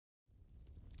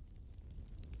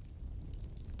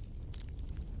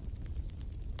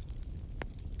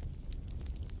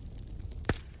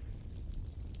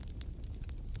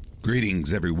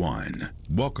Greetings, everyone.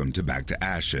 Welcome to Back to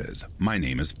Ashes. My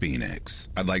name is Phoenix.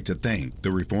 I'd like to thank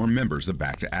the reformed members of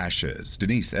Back to Ashes: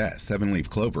 Denise S., Seven Leaf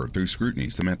Clover, Through Scrutiny,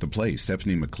 Samantha Play,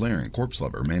 Stephanie McLaren, Corpse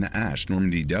Lover, Mana Ash,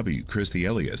 Normandy W., Christy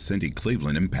Elias, Cindy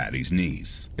Cleveland, and Patty's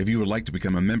niece. If you would like to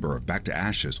become a member of Back to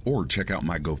Ashes or check out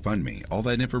my GoFundMe, all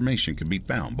that information can be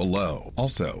found below.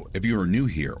 Also, if you are new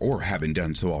here or haven't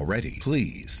done so already,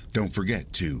 please don't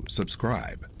forget to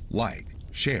subscribe, like,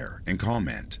 share, and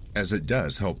comment, as it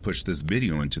does help push this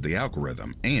video into the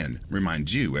algorithm and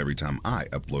remind you every time I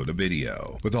upload a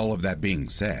video. With all of that being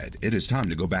said, it is time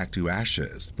to go back to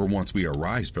ashes, for once we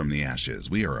arise from the ashes,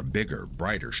 we are a bigger,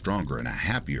 brighter, stronger, and a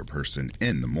happier person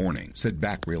in the morning. Sit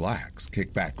back, relax,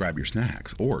 kick back, grab your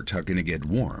snacks, or tuck in and get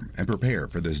warm, and prepare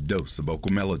for this dose of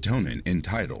vocal melatonin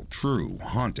entitled True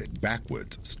Haunted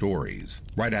Backwoods Stories.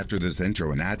 Right after this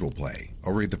intro, an ad will play.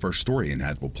 I'll read the first story an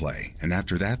ad will play, and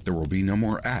after that there will be no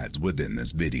more ads within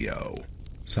this video.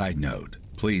 Side note,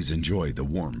 please enjoy the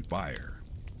warm fire.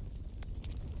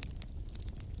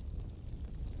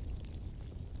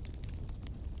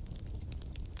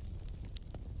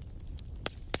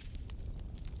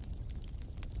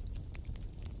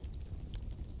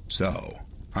 So,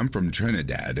 I'm from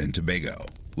Trinidad and Tobago,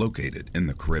 located in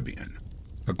the Caribbean.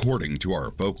 According to our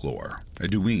folklore, a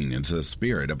Duene is the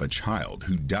spirit of a child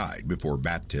who died before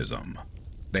baptism.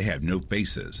 They have no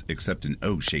faces except an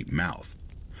O-shaped mouth,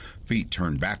 feet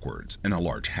turned backwards, and a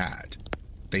large hat.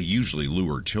 They usually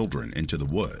lure children into the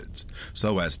woods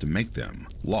so as to make them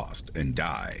lost and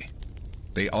die.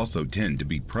 They also tend to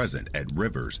be present at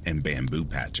rivers and bamboo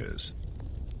patches.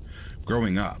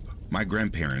 Growing up, my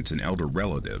grandparents and elder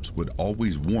relatives would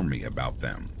always warn me about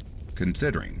them,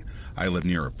 considering I live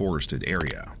near a forested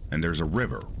area and there's a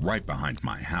river right behind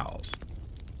my house.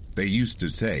 They used to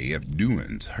say if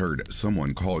Duens heard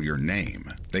someone call your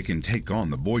name, they can take on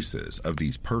the voices of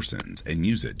these persons and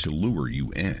use it to lure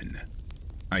you in.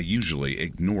 I usually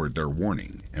ignored their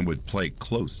warning and would play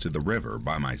close to the river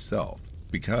by myself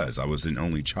because I was an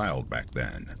only child back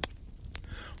then.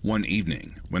 One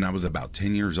evening, when I was about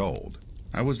 10 years old,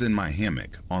 I was in my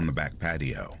hammock on the back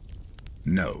patio.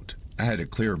 Note, I had a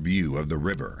clear view of the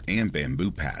river and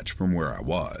bamboo patch from where I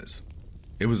was.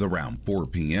 It was around 4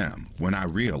 p.m. when I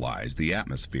realized the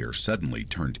atmosphere suddenly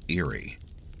turned eerie.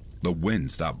 The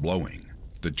wind stopped blowing.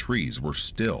 The trees were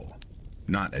still.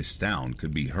 Not a sound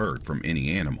could be heard from any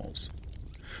animals.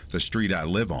 The street I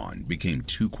live on became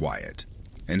too quiet,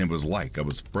 and it was like I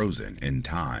was frozen in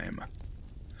time.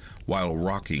 While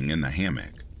rocking in the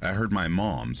hammock, I heard my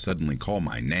mom suddenly call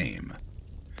my name.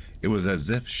 It was as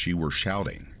if she were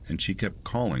shouting, and she kept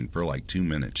calling for like 2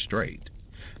 minutes straight,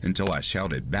 until I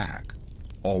shouted back,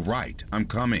 "All right, I'm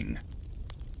coming."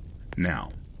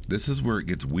 Now, this is where it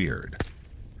gets weird.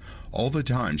 All the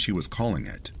time she was calling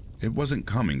it, it wasn't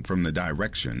coming from the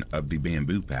direction of the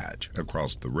bamboo patch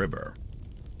across the river.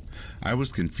 I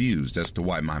was confused as to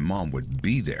why my mom would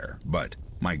be there, but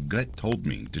my gut told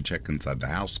me to check inside the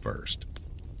house first.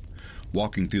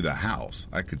 Walking through the house,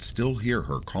 I could still hear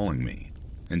her calling me,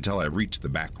 until I reached the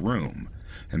back room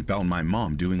and found my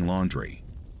mom doing laundry.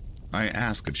 I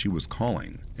asked if she was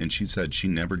calling, and she said she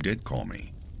never did call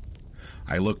me.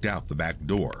 I looked out the back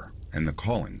door, and the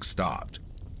calling stopped.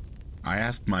 I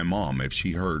asked my mom if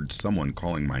she heard someone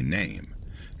calling my name,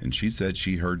 and she said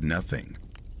she heard nothing.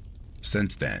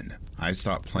 Since then, I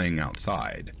stopped playing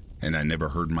outside, and I never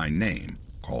heard my name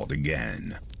called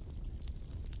again.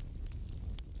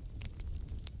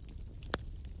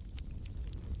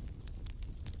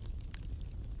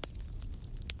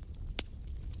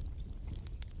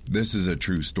 This is a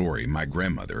true story my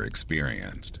grandmother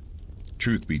experienced.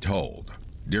 Truth be told,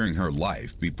 during her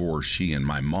life before she and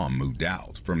my mom moved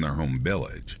out from their home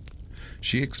village,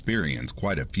 she experienced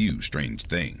quite a few strange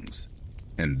things,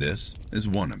 and this is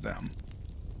one of them.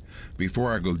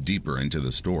 Before I go deeper into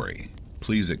the story,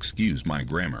 please excuse my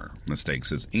grammar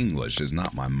mistakes as English is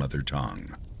not my mother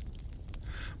tongue.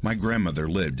 My grandmother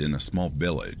lived in a small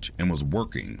village and was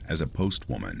working as a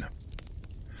postwoman.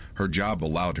 Her job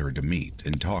allowed her to meet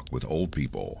and talk with old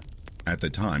people at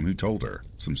the time who told her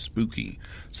some spooky,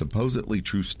 supposedly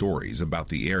true stories about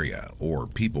the area or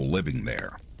people living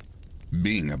there.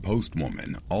 Being a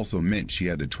postwoman also meant she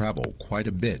had to travel quite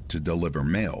a bit to deliver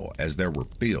mail, as there were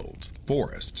fields,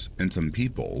 forests, and some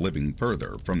people living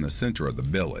further from the center of the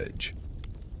village.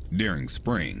 During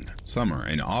spring, summer,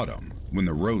 and autumn, when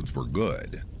the roads were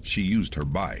good, she used her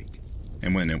bike,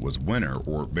 and when it was winter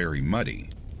or very muddy,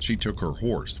 she took her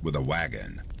horse with a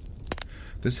wagon.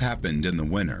 This happened in the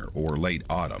winter or late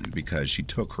autumn because she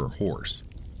took her horse.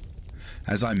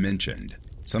 As I mentioned,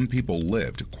 some people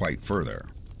lived quite further.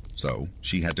 so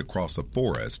she had to cross a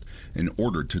forest in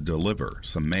order to deliver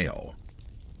some mail.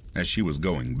 As she was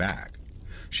going back,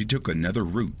 she took another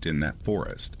route in that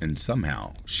forest, and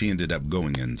somehow she ended up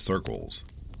going in circles.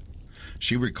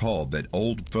 She recalled that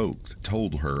old folks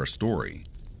told her a story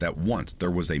that once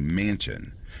there was a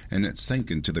mansion and it sank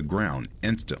into the ground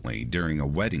instantly during a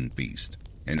wedding feast,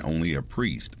 and only a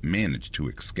priest managed to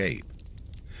escape.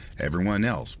 Everyone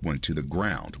else went to the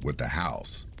ground with the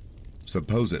house.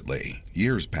 Supposedly,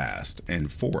 years passed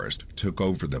and Forrest took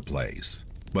over the place,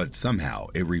 but somehow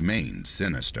it remained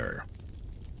sinister.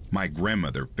 My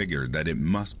grandmother figured that it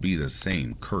must be the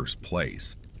same cursed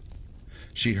place.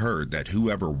 She heard that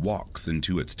whoever walks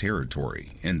into its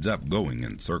territory ends up going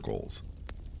in circles.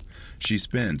 She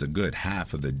spends a good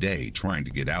half of the day trying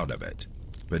to get out of it,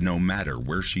 but no matter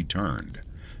where she turned,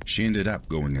 she ended up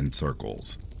going in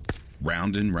circles.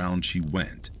 Round and round she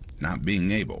went, not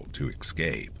being able to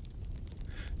escape.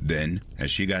 Then, as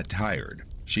she got tired,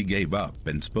 she gave up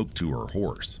and spoke to her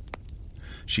horse.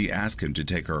 She asked him to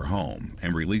take her home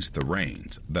and release the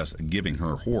reins, thus giving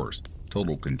her horse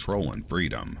total control and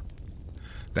freedom.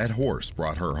 That horse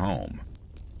brought her home.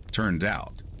 Turns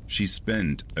out, she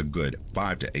spent a good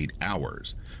 5 to 8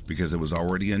 hours because it was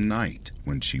already a night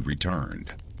when she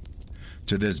returned.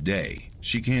 To this day,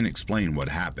 she can't explain what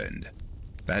happened.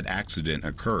 That accident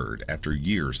occurred after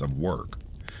years of work,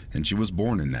 and she was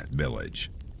born in that village,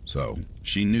 so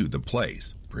she knew the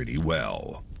place pretty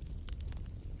well.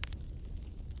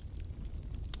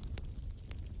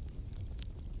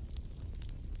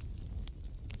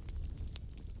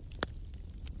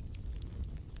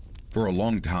 For a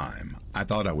long time, I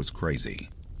thought I was crazy.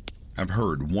 I've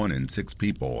heard 1 in 6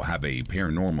 people have a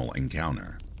paranormal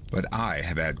encounter, but I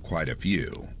have had quite a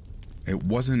few. It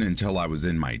wasn't until I was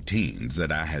in my teens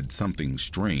that I had something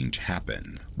strange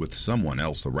happen with someone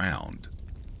else around.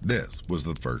 This was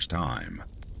the first time.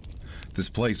 This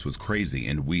place was crazy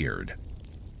and weird.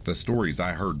 The stories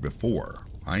I heard before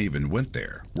I even went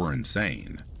there were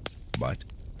insane. But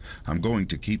I'm going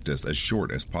to keep this as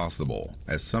short as possible,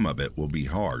 as some of it will be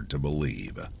hard to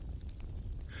believe.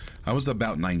 I was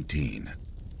about 19.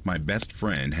 My best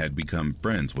friend had become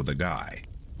friends with a guy.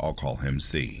 I'll call him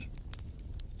C.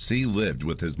 C lived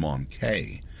with his mom,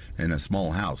 Kay, in a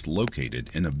small house located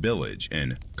in a village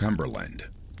in Cumberland.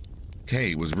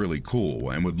 Kay was really cool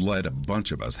and would let a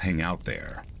bunch of us hang out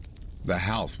there. The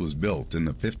house was built in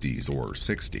the 50s or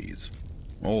 60s.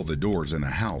 All the doors in the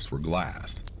house were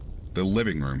glass. The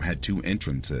living room had 2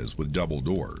 entrances with double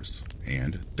doors,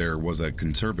 and there was a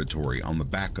conservatory on the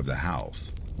back of the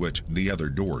house, which the other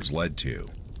doors led to.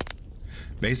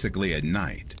 Basically at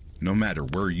night, no matter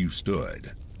where you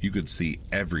stood, you could see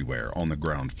everywhere on the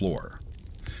ground floor,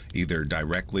 either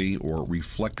directly or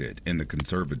reflected in the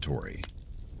conservatory.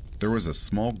 There was a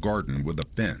small garden with a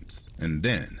fence, and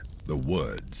then the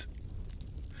woods.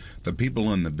 The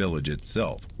people in the village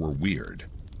itself were weird.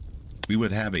 We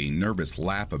would have a nervous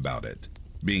laugh about it,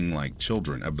 being like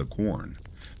Children of the Corn,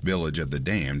 Village of the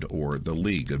Damned, or the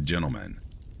League of Gentlemen.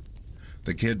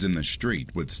 The kids in the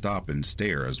street would stop and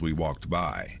stare as we walked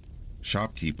by.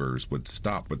 Shopkeepers would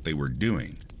stop what they were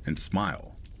doing and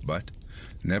smile, but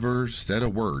never said a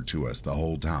word to us the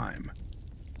whole time.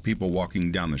 People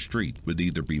walking down the street would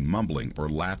either be mumbling or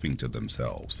laughing to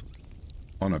themselves.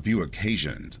 On a few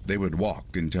occasions, they would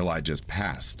walk until I just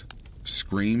passed,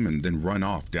 scream, and then run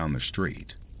off down the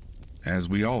street. As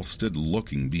we all stood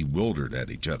looking bewildered at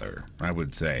each other, I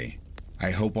would say, "I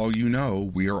hope all you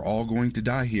know we are all going to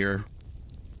die here."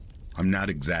 I'm not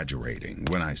exaggerating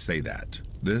when I say that.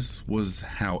 This was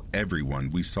how everyone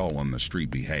we saw on the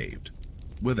street behaved,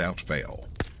 without fail.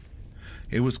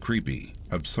 It was creepy,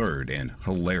 absurd, and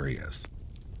hilarious.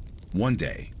 One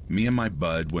day, me and my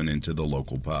bud went into the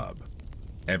local pub.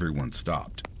 Everyone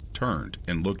stopped, turned,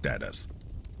 and looked at us.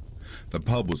 The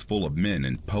pub was full of men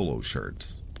in polo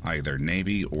shirts, either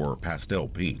navy or pastel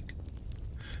pink.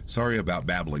 Sorry about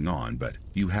babbling on, but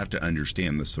you have to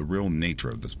understand the surreal nature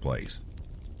of this place.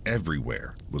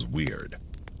 Everywhere was weird.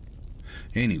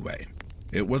 Anyway,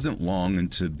 it wasn't long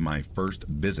into my first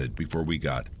visit before we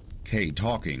got Kay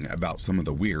talking about some of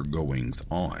the weird goings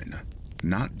on,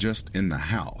 not just in the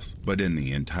house, but in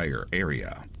the entire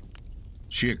area.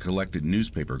 She had collected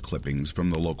newspaper clippings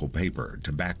from the local paper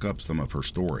to back up some of her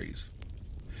stories.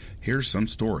 Here's some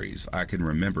stories I can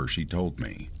remember she told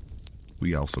me.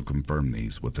 We also confirmed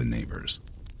these with the neighbors.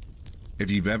 If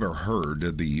you've ever heard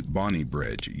of the Bonnie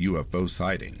Bridge UFO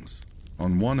sightings,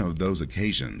 on one of those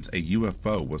occasions a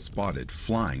UFO was spotted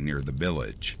flying near the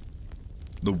village.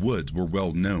 The woods were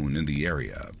well known in the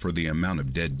area for the amount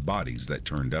of dead bodies that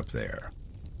turned up there.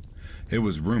 It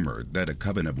was rumored that a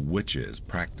coven of witches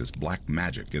practiced black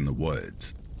magic in the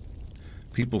woods.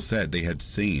 People said they had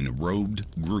seen robed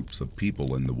groups of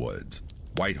people in the woods.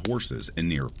 White horses in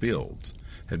near fields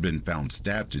had been found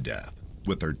stabbed to death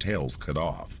with their tails cut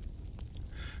off.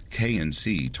 K and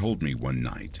C told me one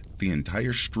night the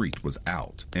entire street was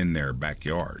out in their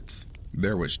backyards.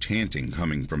 There was chanting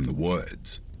coming from the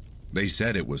woods. They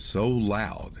said it was so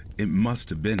loud it must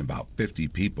have been about 50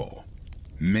 people.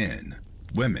 Men,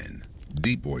 women,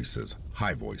 deep voices,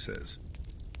 high voices.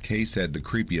 Kay said the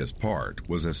creepiest part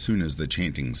was as soon as the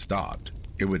chanting stopped,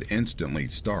 it would instantly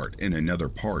start in another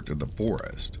part of the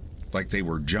forest, like they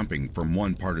were jumping from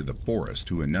one part of the forest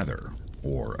to another,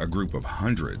 or a group of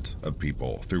hundreds of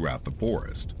people throughout the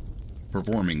forest,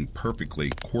 performing perfectly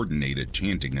coordinated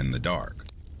chanting in the dark.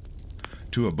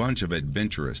 To a bunch of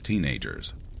adventurous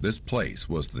teenagers, this place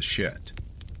was the shit.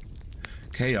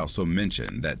 Kay also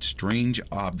mentioned that strange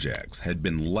objects had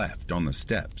been left on the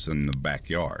steps in the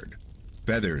backyard.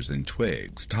 Feathers and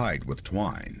twigs tied with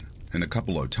twine, and a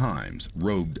couple of times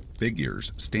robed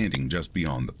figures standing just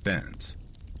beyond the fence.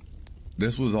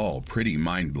 This was all pretty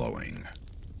mind-blowing.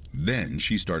 Then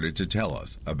she started to tell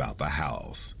us about the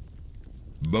house.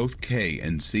 Both K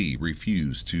and C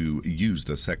refused to use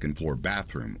the second-floor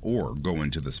bathroom or go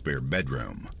into the spare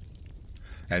bedroom.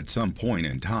 At some point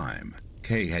in time,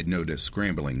 Kay had noticed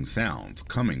scrambling sounds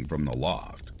coming from the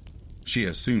loft. She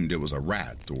assumed it was a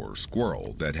rat or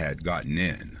squirrel that had gotten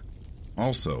in.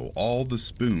 Also, all the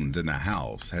spoons in the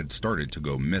house had started to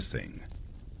go missing.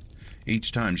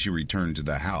 Each time she returned to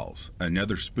the house,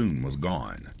 another spoon was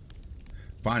gone.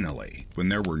 Finally, when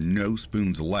there were no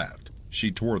spoons left, she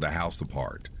tore the house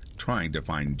apart, trying to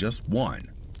find just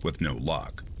one, with no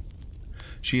luck.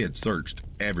 She had searched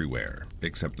everywhere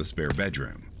except the spare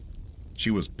bedroom.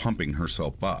 She was pumping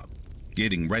herself up,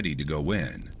 getting ready to go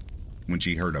in, when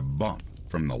she heard a bump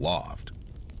from the loft.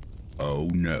 Oh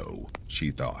no,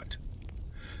 she thought.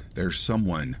 There's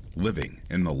someone living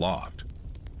in the loft.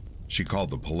 She called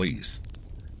the police.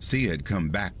 C had come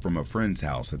back from a friend's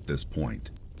house at this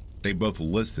point. They both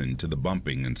listened to the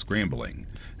bumping and scrambling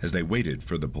as they waited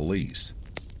for the police.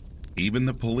 Even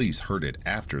the police heard it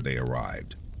after they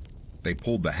arrived. They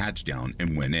pulled the hatch down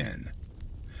and went in.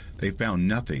 They found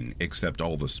nothing except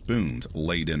all the spoons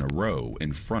laid in a row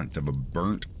in front of a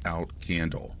burnt-out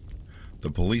candle. The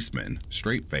policeman,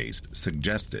 straight-faced,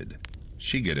 suggested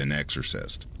she get an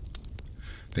exorcist.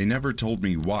 They never told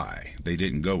me why they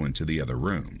didn't go into the other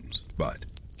rooms, but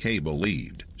Kay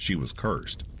believed she was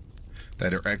cursed,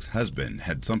 that her ex-husband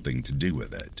had something to do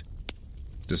with it.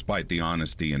 Despite the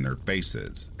honesty in their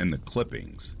faces and the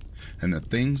clippings and the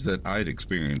things that I'd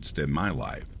experienced in my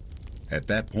life, at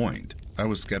that point, I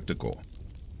was skeptical.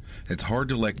 It's hard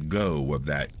to let go of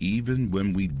that even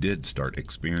when we did start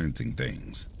experiencing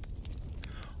things.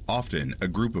 Often, a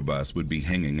group of us would be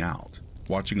hanging out,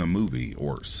 watching a movie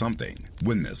or something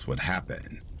when this would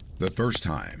happen. The first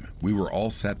time, we were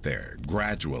all sat there,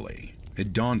 gradually.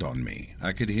 It dawned on me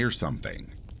I could hear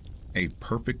something. A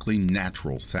perfectly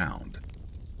natural sound.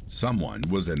 Someone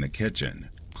was in the kitchen,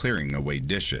 clearing away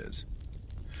dishes.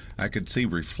 I could see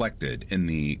reflected in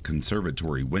the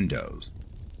conservatory windows,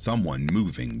 someone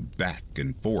moving back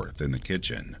and forth in the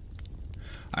kitchen.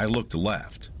 I looked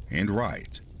left and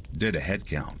right, did a head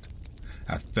count.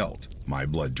 I felt my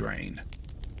blood drain.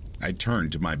 I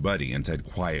turned to my buddy and said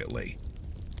quietly,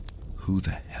 "Who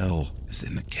the hell is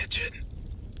in the kitchen?"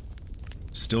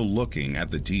 Still looking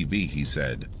at the TV, he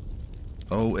said,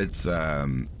 "Oh, it's,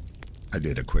 I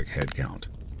did a quick head count.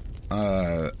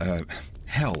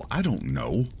 Hell, I don't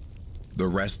know." The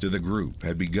rest of the group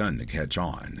had begun to catch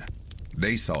on.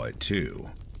 They saw it too.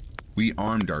 We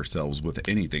armed ourselves with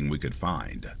anything we could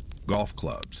find. Golf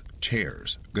clubs,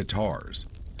 chairs, guitars.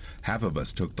 Half of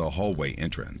us took the hallway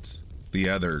entrance, the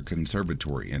other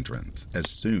conservatory entrance, as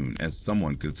soon as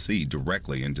someone could see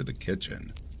directly into the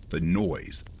kitchen. The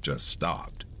noise just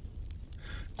stopped,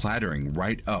 clattering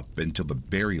right up until the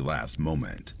very last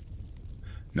moment.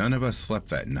 None of us slept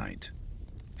that night.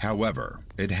 However,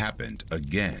 it happened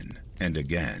again and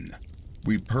again.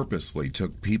 We purposely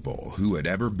took people who had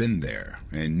ever been there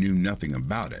and knew nothing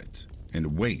about it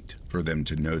and wait for them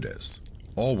to notice.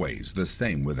 Always the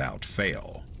same without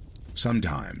fail.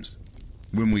 Sometimes,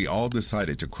 when we all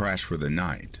decided to crash for the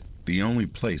night, the only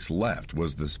place left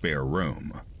was the spare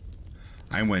room.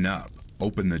 I went up,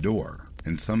 opened the door,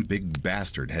 and some big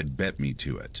bastard had bet me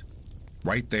to it.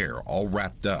 Right there, all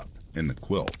wrapped up in the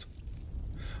quilt.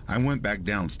 I went back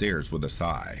downstairs with a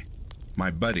sigh. My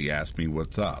buddy asked me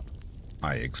what's up.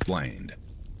 I explained.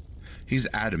 He's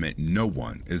adamant no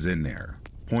one is in there,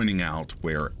 pointing out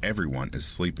where everyone is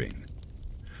sleeping.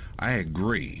 I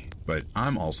agree, but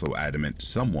I'm also adamant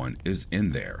someone is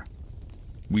in there.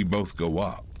 We both go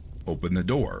up, open the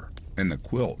door, and the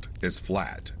quilt is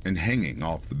flat and hanging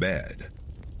off the bed.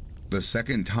 The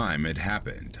second time it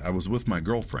happened, I was with my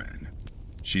girlfriend.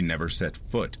 She never set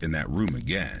foot in that room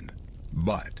again,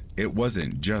 but it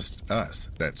wasn't just us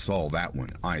that saw that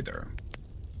one either.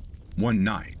 One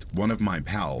night, one of my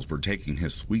pals were taking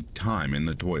his sweet time in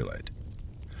the toilet.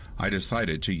 I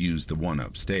decided to use the one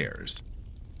upstairs.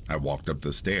 I walked up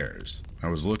the stairs. I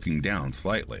was looking down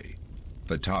slightly.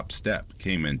 The top step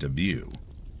came into view.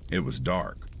 It was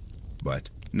dark, but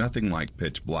nothing like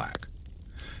pitch black.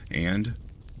 And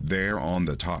there on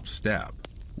the top step,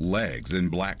 legs in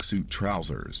black suit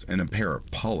trousers and a pair of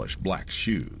polished black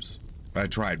shoes. I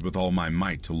tried with all my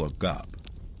might to look up,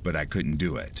 but I couldn't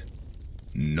do it.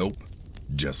 Nope,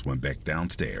 just went back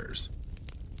downstairs.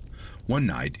 One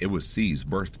night, it was C's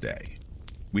birthday.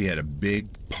 We had a big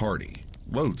party,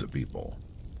 loads of people.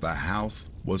 The house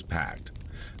was packed,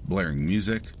 blaring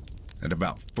music. At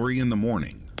about 3 in the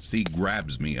morning, C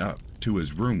grabs me up to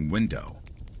his room window.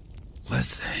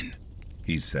 "Listen,"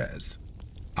 he says.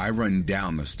 I run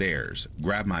down the stairs,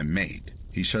 grab my mate.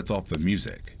 He shuts off the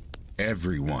music.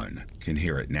 Everyone can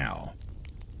hear it now.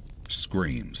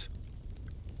 Screams.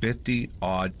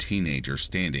 50-odd teenagers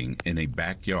standing in a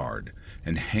backyard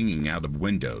and hanging out of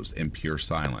windows in pure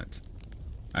silence.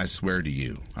 I swear to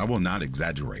you, I will not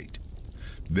exaggerate.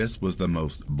 This was the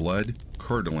most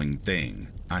blood-curdling thing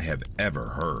I have ever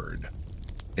heard.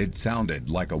 It sounded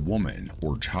like a woman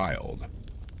or child.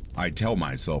 I tell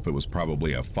myself it was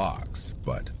probably a fox,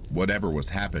 but whatever was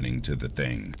happening to the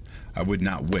thing, I would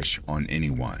not wish on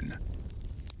anyone.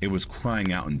 It was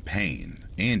crying out in pain,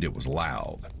 and it was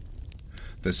loud.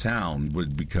 The sound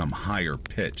would become higher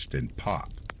pitched and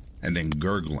pop, and then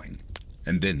gurgling,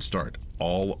 and then start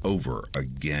all over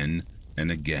again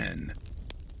and again.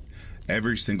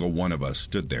 Every single one of us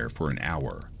stood there for an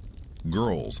hour.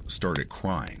 Girls started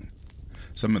crying.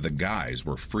 Some of the guys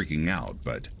were freaking out,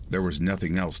 but there was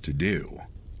nothing else to do.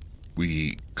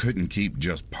 We couldn't keep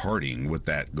just partying with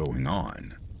that going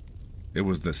on. It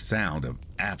was the sound of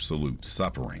absolute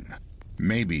suffering.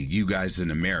 Maybe you guys in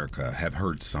America have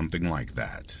heard something like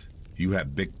that. You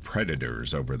have big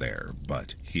predators over there,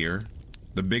 but here,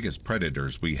 the biggest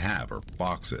predators we have are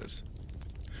foxes.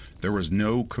 There was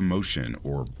no commotion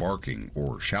or barking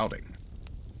or shouting.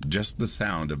 Just the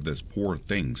sound of this poor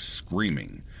thing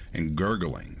screaming and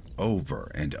gurgling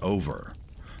over and over,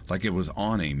 like it was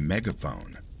on a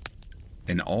megaphone.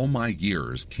 In all my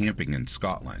years camping in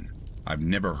Scotland, I've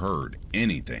never heard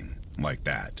anything like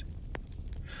that.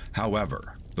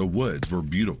 However, the woods were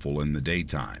beautiful in the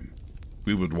daytime.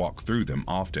 We would walk through them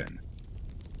often.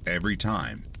 Every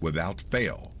time, without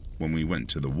fail, when we went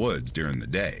to the woods during the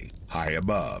day, high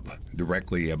above,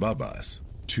 directly above us,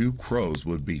 2 crows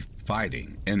would be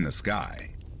fighting in the sky,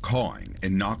 cawing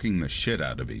and knocking the shit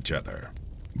out of each other.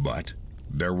 But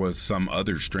there was some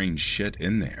other strange shit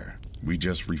in there. We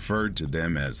just referred to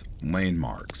them as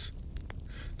landmarks.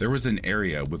 There was an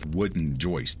area with wooden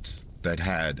joists that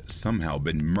had somehow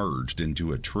been merged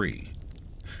into a tree,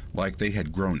 like they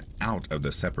had grown out of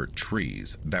the separate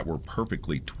trees that were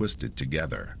perfectly twisted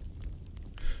together.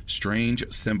 Strange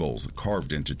symbols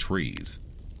carved into trees.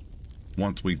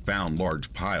 Once we found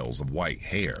large piles of white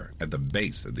hair at the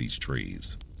base of these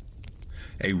trees.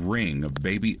 A ring of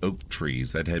baby oak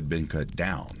trees that had been cut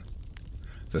down.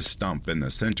 The stump in the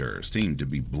center seemed to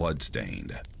be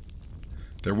blood-stained.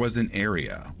 There was an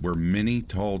area where many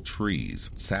tall trees,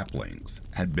 saplings,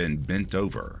 had been bent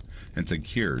over and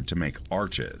secured to make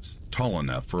arches tall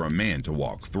enough for a man to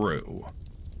walk through.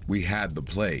 We had the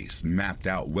place mapped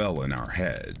out well in our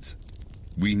heads.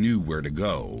 We knew where to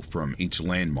go from each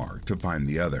landmark to find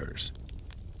the others.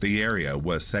 The area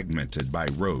was segmented by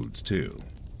roads too,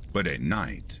 but at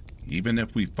night, even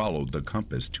if we followed the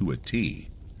compass to a T,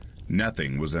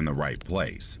 nothing was in the right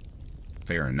place.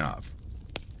 Fair enough.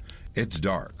 It's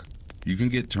dark. You can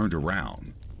get turned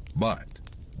around. But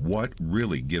what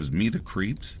really gives me the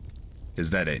creeps is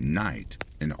that at night,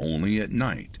 and only at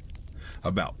night,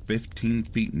 about 15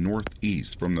 feet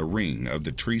northeast from the ring of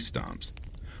the tree stumps,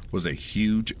 was a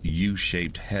huge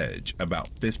U-shaped hedge about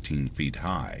 15 feet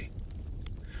high.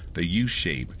 The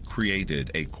U-shape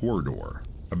created a corridor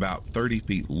about 30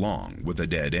 feet long with a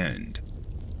dead end.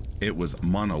 It was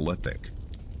monolithic,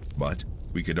 but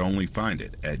we could only find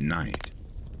it at night.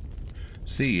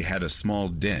 C had a small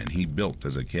den he built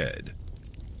as a kid.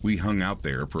 We hung out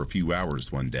there for a few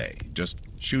hours one day, just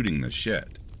shooting the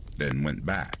shit, then went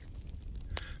back.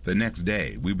 The next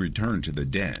day, we returned to the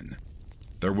den.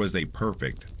 There was a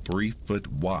perfect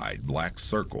 3-foot wide black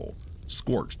circle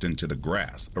scorched into the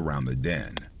grass around the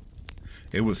den.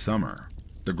 It was summer.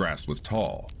 The grass was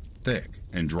tall, thick,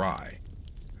 and dry.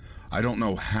 I don't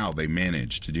know how they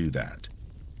managed to do that.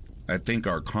 I think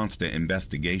our constant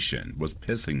investigation was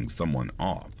pissing someone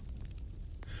off.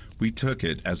 We took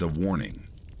it as a warning.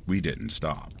 We didn't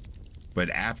stop. But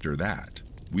after that,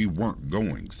 we weren't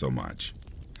going so much,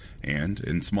 and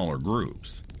in smaller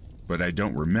groups. But I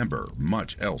don't remember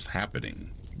much else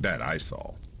happening that I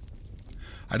saw.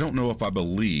 I don't know if I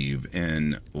believe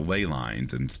in ley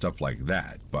lines and stuff like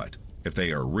that, but if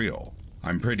they are real,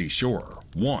 I'm pretty sure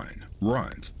one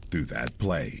runs through that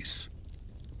place.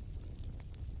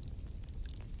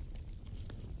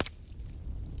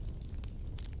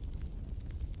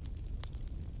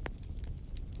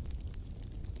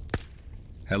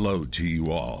 Hello to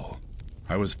you all.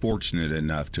 I was fortunate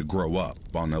enough to grow up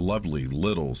on a lovely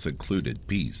little secluded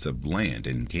piece of land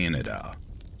in Canada.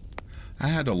 I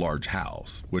had a large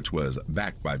house, which was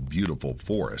backed by beautiful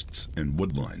forests and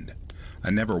woodland. I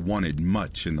never wanted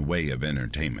much in the way of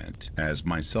entertainment, as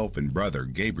myself and brother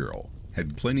Gabriel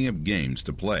had plenty of games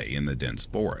to play in the dense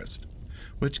forest,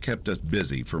 which kept us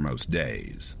busy for most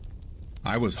days.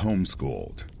 I was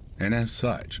homeschooled, and as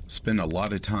such, spent a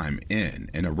lot of time in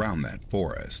and around that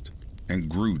forest, and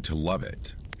grew to love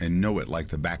it and know it like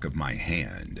the back of my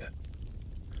hand.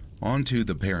 On to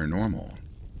the paranormal.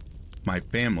 My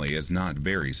family is not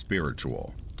very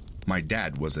spiritual. My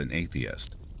dad was an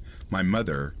atheist. My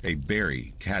mother, a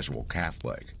very casual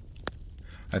Catholic.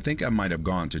 I think I might have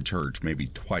gone to church maybe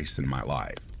twice in my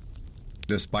life.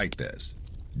 Despite this,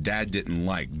 Dad didn't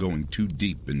like going too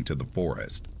deep into the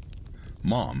forest.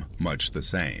 Mom, much the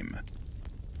same.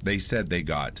 They said they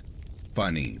got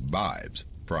funny vibes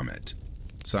from it.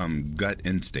 Some gut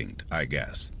instinct, I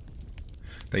guess.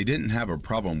 They didn't have a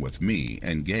problem with me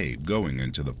and Gabe going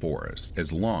into the forest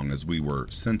as long as we were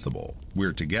sensible,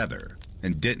 we're together,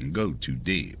 and didn't go too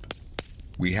deep.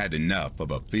 We had enough of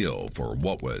a feel for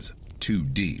what was too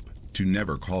deep to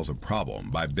never cause a problem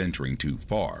by venturing too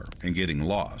far and getting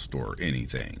lost or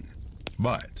anything.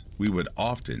 But we would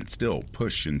often still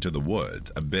push into the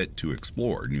woods a bit to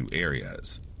explore new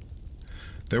areas.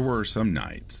 There were some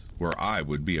nights where I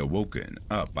would be awoken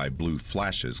up by blue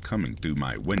flashes coming through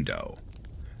my window,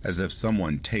 as if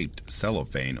someone taped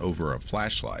cellophane over a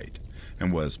flashlight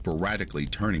and was sporadically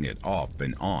turning it off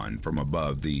and on from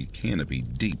above the canopy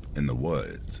deep in the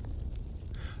woods.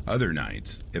 Other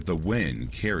nights, if the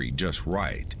wind carried just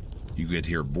right, you could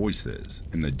hear voices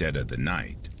in the dead of the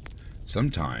night.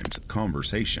 Sometimes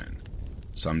conversation,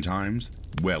 sometimes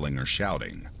wailing or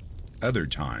shouting, other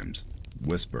times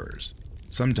whispers,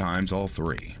 sometimes all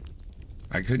three.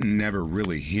 I couldn't never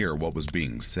really hear what was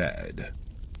being said.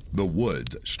 The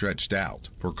woods stretched out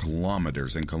for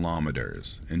kilometers and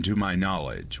kilometers, and to my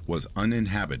knowledge was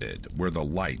uninhabited where the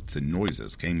lights and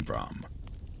noises came from.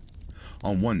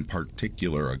 On one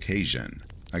particular occasion,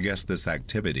 I guess this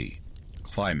activity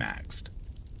climaxed.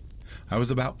 I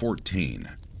was about 14.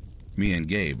 Me and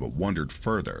Gabe wandered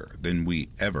further than we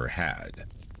ever had.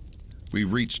 We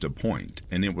reached a point,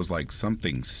 and it was like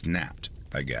something snapped,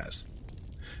 I guess.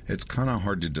 It's kind of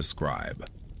hard to describe.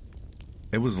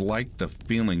 It was like the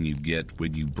feeling you get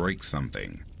when you break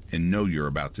something and know you're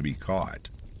about to be caught.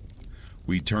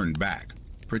 We turned back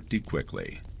pretty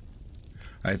quickly.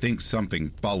 I think something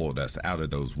followed us out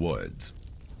of those woods.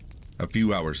 A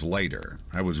few hours later,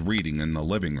 I was reading in the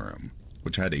living room,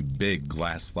 which had a big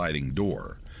glass sliding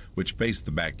door which faced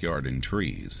the backyard and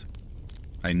trees.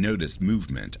 I noticed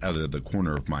movement out of the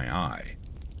corner of my eye.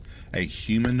 A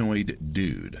humanoid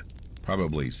dude,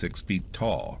 probably 6 feet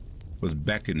tall, was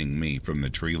beckoning me from the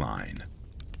tree line.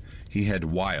 He had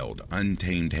wild,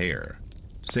 untamed hair,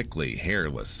 sickly,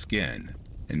 hairless skin,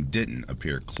 and didn't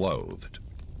appear clothed.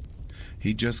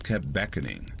 He just kept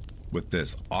beckoning, with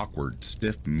this awkward,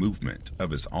 stiff movement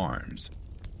of his arms.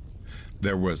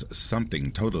 There was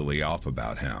something totally off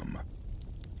about him.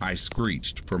 I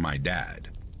screeched for my dad,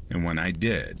 and when I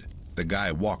did, the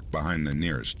guy walked behind the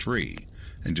nearest tree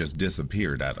and just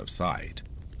disappeared out of sight.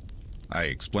 I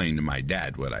explained to my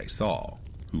dad what I saw,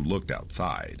 who looked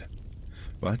outside,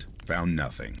 but found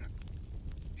nothing.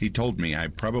 He told me I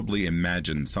probably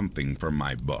imagined something from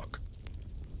my book.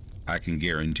 I can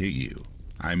guarantee you,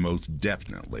 I most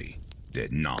definitely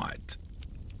did not.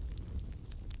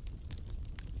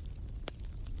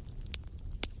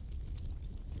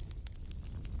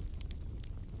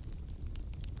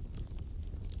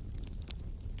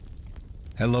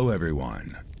 Hello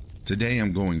everyone. Today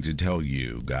I'm going to tell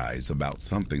you guys about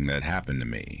something that happened to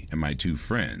me and my two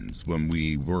friends when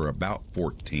we were about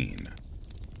 14.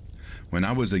 When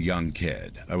I was a young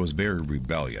kid, I was very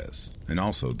rebellious and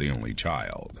also the only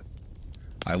child.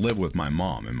 I lived with my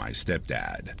mom and my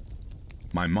stepdad.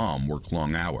 My mom worked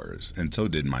long hours and so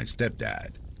did my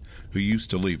stepdad, who used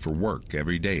to leave for work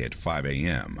every day at 5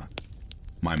 a.m.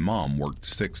 My mom worked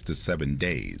 6 to 7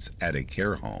 days at a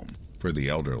care home for the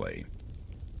elderly.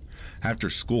 After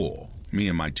school, me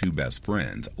and my 2 best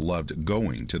friends loved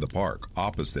going to the park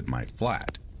opposite my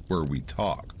flat where we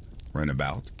talk, run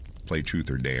about, play truth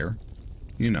or dare.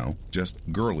 Just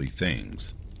girly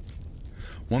things.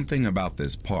 One thing about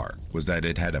this park was that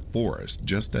it had a forest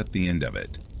just at the end of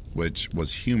it, which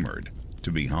was humored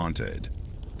to be haunted.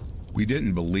 We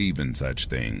didn't believe in such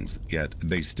things, yet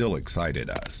they still excited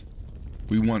us.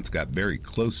 We once got very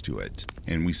close to it,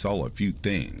 and we saw a few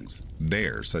things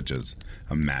there, such as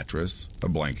a mattress, a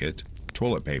blanket,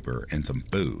 toilet paper, and some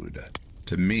food.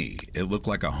 To me, it looked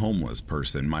like a homeless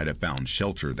person might have found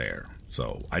shelter there,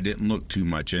 so I didn't look too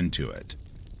much into it.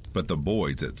 But the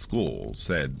boys at school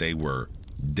said they were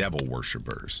devil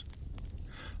worshippers.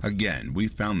 Again, we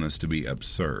found this to be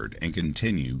absurd and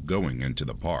continued going into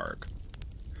the park.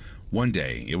 One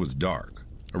day, it was dark,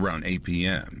 around 8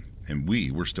 p.m., and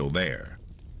we were still there.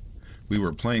 We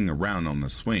were playing around on the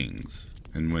swings,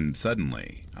 and when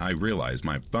suddenly I realized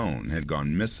my phone had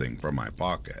gone missing from my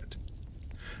pocket.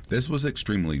 This was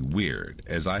extremely weird,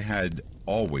 as I had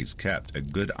always kept a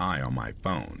good eye on my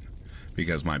phone,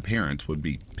 because my parents would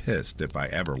be pissed if I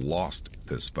ever lost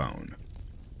this phone.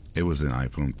 It was an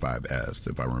iPhone 5S,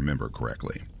 if I remember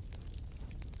correctly.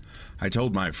 I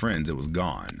told my friends it was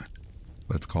gone.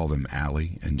 Let's call them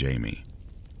Allie and Jamie.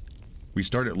 We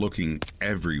started looking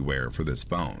everywhere for this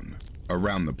phone,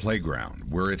 around the playground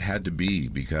where it had to be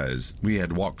because we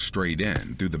had walked straight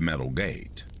in through the metal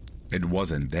gate. It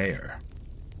wasn't there.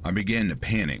 I began to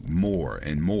panic more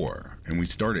and more, and we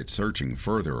started searching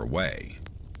further away.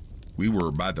 We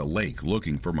were by the lake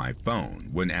looking for my phone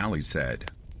when Allie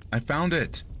said, "I found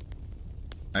it."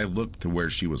 I looked to where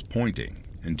she was pointing,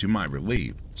 and to my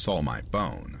relief, saw my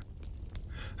phone.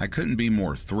 I couldn't be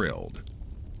more thrilled,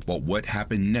 but what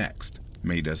happened next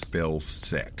made us feel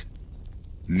sick.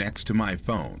 Next to my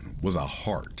phone was a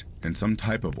heart and some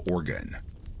type of organ.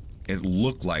 It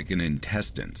looked like an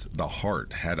intestine. The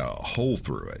heart had a hole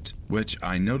through it, which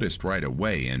I noticed right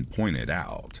away and pointed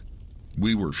out.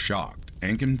 We were shocked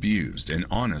and confused and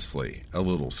honestly a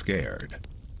little scared.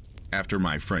 After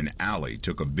my friend Allie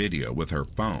took a video with her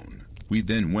phone, we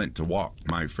then went to walk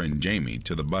my friend Jamie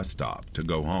to the bus stop to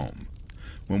go home,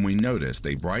 when we noticed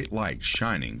a bright light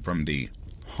shining from the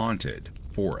haunted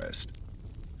forest.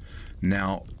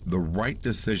 Now, the right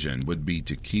decision would be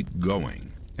to keep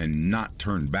going and not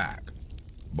turn back,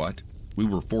 but we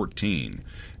were 14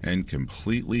 and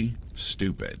completely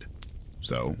stupid,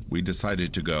 so we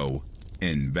decided to go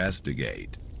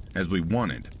investigate, as we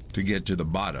wanted to get to the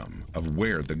bottom of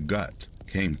where the gut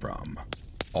came from.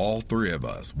 All 3 of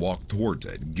us walked towards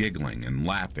it, giggling and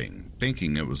laughing,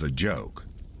 thinking it was a joke.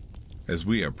 As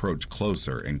we approached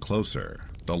closer and closer,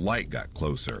 the light got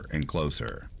closer and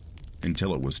closer,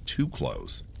 until it was too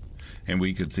close, and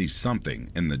we could see something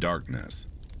in the darkness.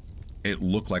 It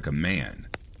looked like a man,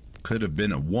 could have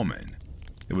been a woman.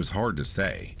 It was hard to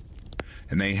say,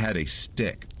 and they had a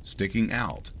stick sticking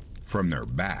out from their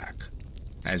back.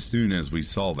 As soon as we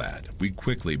saw that, we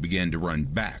quickly began to run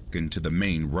back into the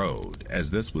main road, as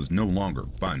this was no longer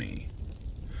funny.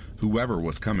 Whoever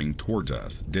was coming towards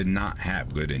us did not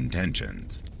have good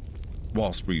intentions.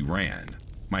 Whilst we ran,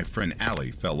 my friend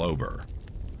Allie fell over.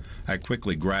 I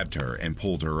quickly grabbed her and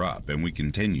pulled her up, and we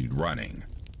continued running.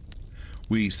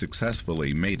 We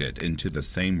successfully made it into the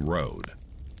same road.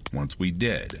 Once we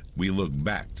did, we looked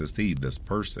back to see this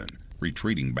person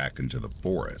retreating back into the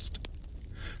forest.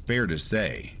 Fair to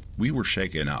say, we were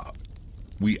shaken up.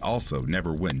 We also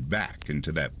never went back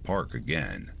into that park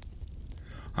again.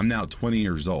 I'm now 20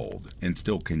 years old and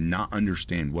still cannot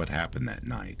understand what happened that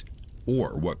night,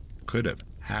 or what could have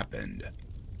happened.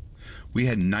 We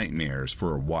had nightmares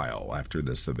for a while after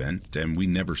this event, and we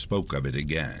never spoke of it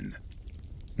again.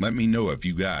 Let me know if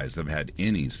you guys have had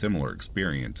any similar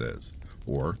experiences,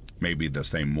 or maybe the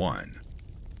same one.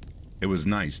 It was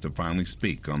nice to finally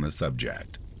speak on the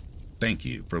subject. Thank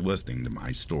you for listening to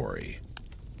my story.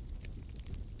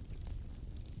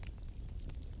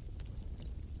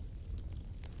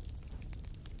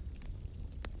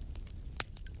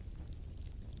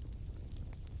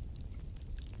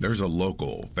 There's a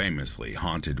local, famously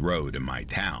haunted road in my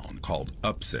town called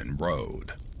Upson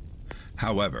Road.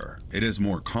 However, it is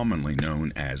more commonly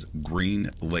known as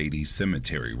Green Lady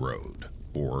Cemetery Road,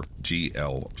 or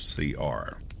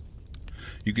GLCR.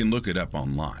 You can look it up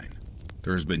online.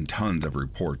 There's been tons of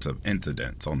reports of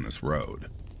incidents on this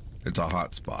road. It's a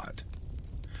hot spot.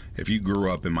 If you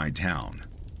grew up in my town,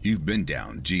 you've been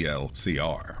down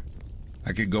GLCR.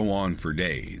 I could go on for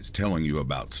days telling you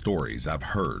about stories I've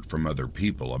heard from other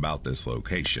people about this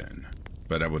location,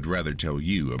 but I would rather tell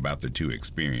you about the two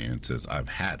experiences I've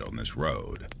had on this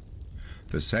road.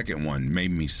 The second one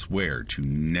made me swear to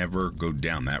never go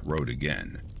down that road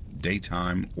again,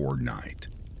 daytime or night.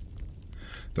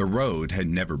 The road had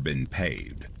never been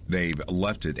paved. They've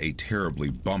left it a terribly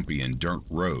bumpy and dirt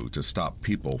road to stop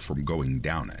people from going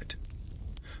down it.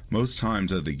 Most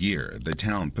times of the year, the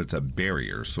town puts a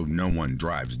barrier so no one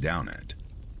drives down it.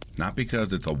 Not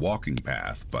because it's a walking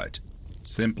path, but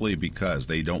simply because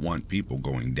they don't want people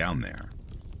going down there.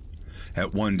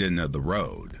 At one end of the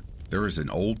road, there is an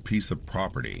old piece of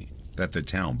property that the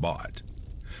town bought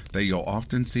that you'll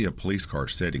often see a police car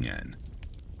sitting in.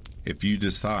 If you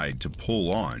decide to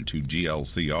pull on to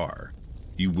GLCR,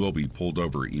 you will be pulled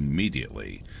over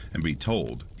immediately and be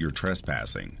told you're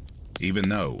trespassing, even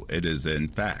though it is in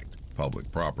fact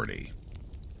public property.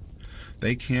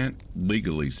 They can't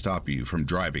legally stop you from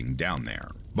driving down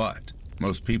there, but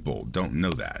most people don't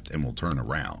know that and will turn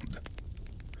around.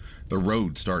 The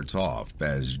road starts off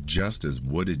as just as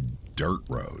wooded dirt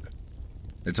road.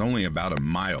 It's only about a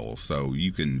mile, so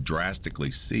you can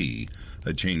drastically see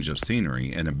a change of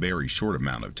scenery in a very short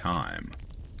amount of time.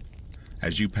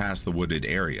 As you pass the wooded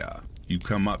area, you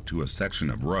come up to a section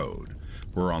of road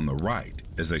where on the right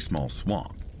is a small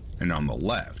swamp, and on the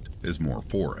left is more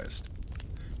forest.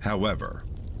 However,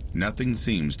 nothing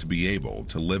seems to be able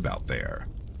to live out there.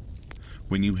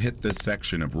 When you hit this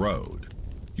section of road,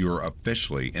 you are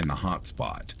officially in the hot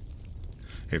spot.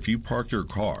 If you park your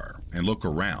car and look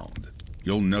around,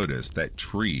 you'll notice that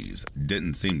trees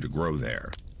didn't seem to grow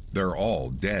there. They're all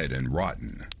dead and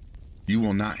rotten. You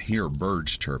will not hear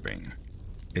birds chirping.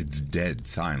 It's dead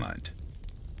silent.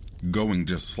 Going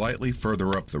just slightly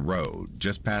further up the road,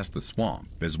 just past the swamp,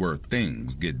 is where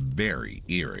things get very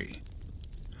eerie.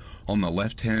 On the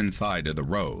left-hand side of the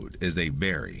road is a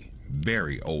very,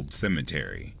 very old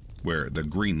cemetery where the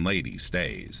Green Lady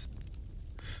stays.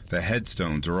 The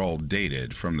headstones are all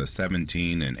dated from the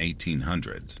 17 and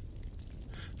 1800s.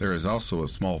 There is also a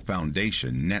small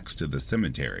foundation next to the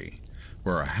cemetery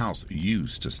where a house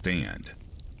used to stand.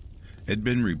 It'd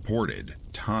been reported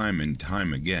time and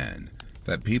time again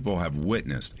that people have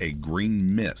witnessed a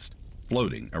green mist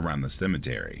floating around the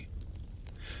cemetery.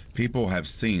 People have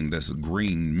seen this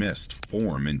green mist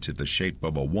form into the shape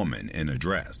of a woman in a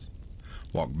dress,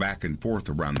 walk back and forth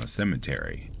around the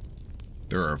cemetery.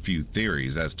 There are a few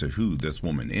theories as to who this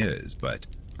woman is, but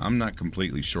I'm not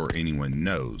completely sure anyone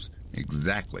knows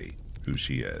exactly who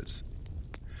she is.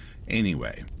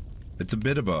 Anyway, it's a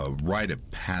bit of a rite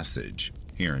of passage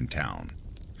here in town,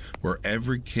 where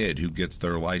every kid who gets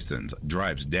their license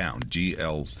drives down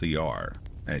GLCR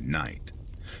at night,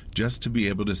 just to be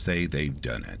able to say they've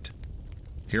done it.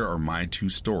 Here are my two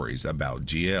stories about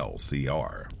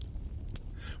GLCR.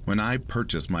 When I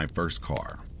purchased my first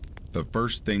car, the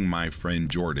first thing my friend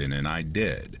Jordan and I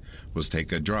did was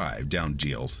take a drive down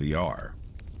GLCR.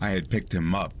 I had picked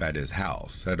him up at his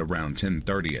house at around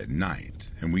 10:30 at night,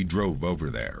 and we drove over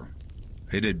there.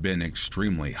 It had been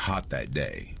extremely hot that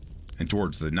day, and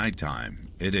towards the nighttime,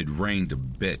 it had rained a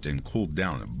bit and cooled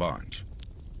down a bunch.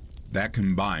 That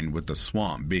combined with the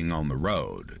swamp being on the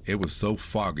road, it was so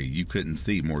foggy you couldn't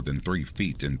see more than 3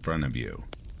 feet in front of you.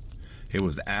 It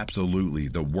was absolutely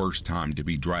the worst time to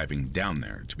be driving down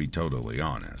there, to be totally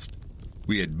honest.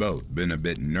 We had both been a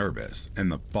bit nervous,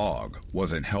 and the fog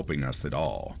wasn't helping us at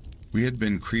all. We had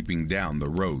been creeping down the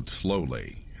road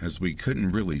slowly, as we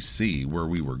couldn't really see where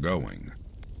we were going.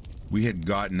 We had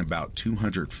gotten about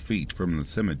 200 feet from the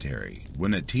cemetery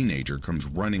when a teenager comes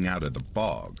running out of the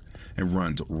fog and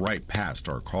runs right past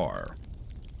our car.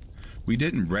 We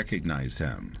didn't recognize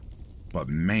him, but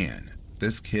man,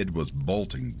 this kid was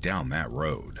bolting down that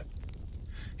road.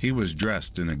 He was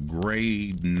dressed in a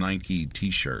gray Nike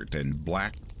t-shirt and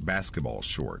black basketball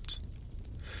shorts.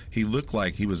 He looked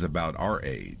like he was about our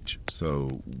age,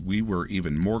 so we were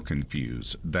even more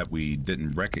confused that we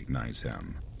didn't recognize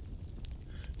him.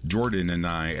 Jordan and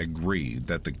I agreed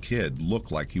that the kid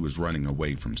looked like he was running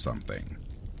away from something,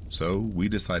 so we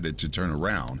decided to turn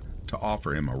around to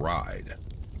offer him a ride.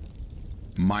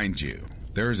 Mind you,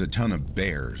 there is a ton of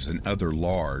bears and other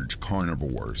large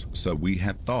carnivores, so we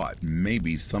had thought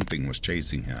maybe something was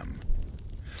chasing him.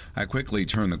 I quickly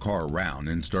turned the car around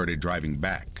and started driving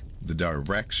back the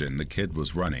direction the kid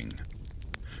was running.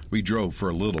 We drove for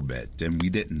a little bit and we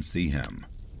didn't see him.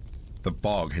 The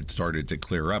fog had started to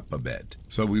clear up a bit,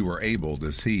 so we were able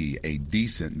to see a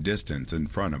decent distance in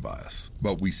front of us,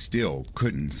 but we still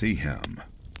couldn't see him.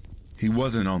 He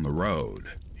wasn't on the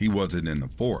road. He wasn't in the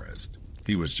forest.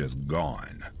 He was just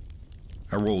gone.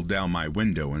 I rolled down my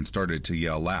window and started to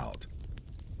yell out,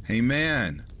 "Hey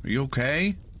man, are you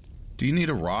okay? Do you need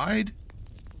a ride?"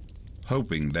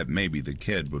 Hoping that maybe the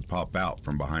kid would pop out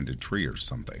from behind a tree or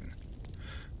something.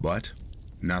 But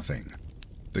nothing.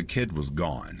 The kid was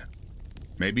gone.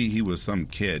 Maybe he was some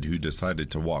kid who decided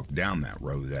to walk down that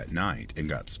road at night and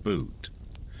got spooked.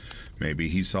 Maybe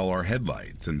he saw our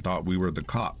headlights and thought we were the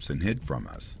cops and hid from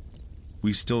us.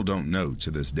 We still don't know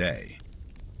to this day.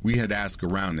 We had asked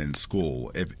around in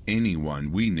school if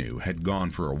anyone we knew had gone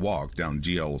for a walk down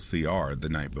GLCR the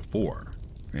night before,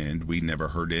 and we never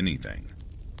heard anything.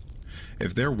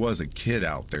 If there was a kid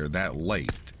out there that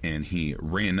late and he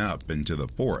ran up into the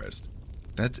forest,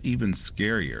 that's even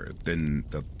scarier than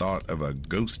the thought of a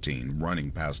ghost teen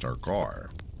running past our car.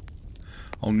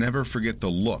 I'll never forget the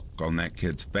look on that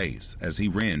kid's face as he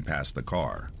ran past the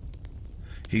car.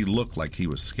 He looked like he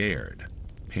was scared,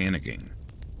 panicking.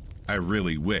 I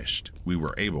really wished we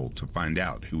were able to find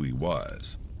out who he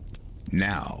was.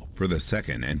 Now, for the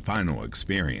second and final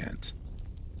experience.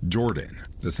 Jordan,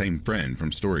 the same friend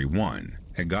from story 1,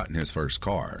 had gotten his first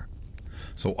car.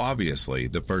 So obviously,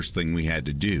 the first thing we had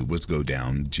to do was go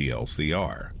down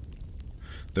GLCR.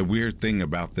 The weird thing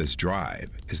about this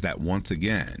drive is that once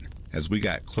again, as we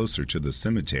got closer to the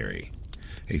cemetery,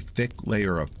 a thick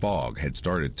layer of fog had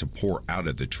started to pour out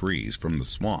of the trees from the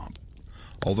swamp.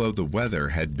 Although the weather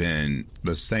had been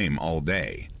the same all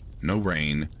day, no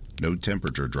rain, no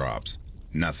temperature drops,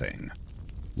 nothing.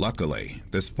 Luckily,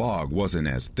 this fog wasn't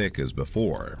as thick as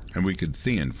before, and we could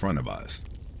see in front of us.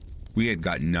 We had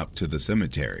gotten up to the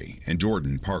cemetery, and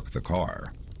Jordan parked the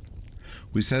car.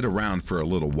 We sat around for a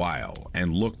little while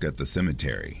and looked at the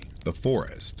cemetery, the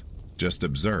forest, just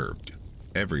observed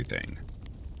everything.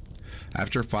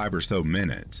 After 5 or so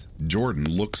minutes, Jordan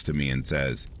looks to me and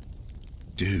says,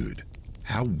 "Dude,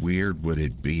 how weird would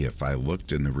it be if I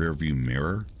looked in the rearview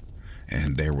mirror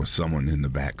and there was someone in the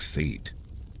back seat?"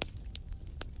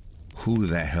 Who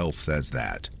the hell says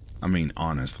that? I mean,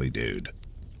 honestly, dude.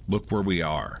 Look where we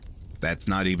are. That's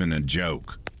not even a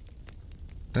joke.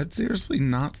 "That's seriously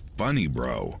not funny,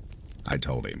 bro," I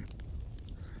told him.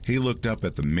 He looked up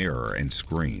at the mirror and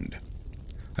screamed.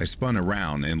 I spun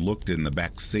around and looked in the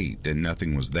back seat and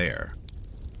nothing was there.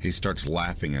 He starts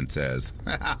laughing and says,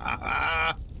 "Ha ha ha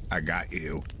ha, I got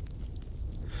you."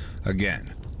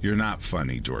 Again, you're not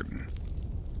funny, Jordan.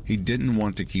 He didn't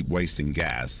want to keep wasting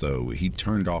gas, so he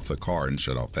turned off the car and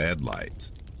shut off the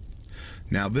headlights.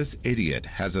 Now this idiot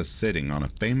has us sitting on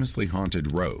a famously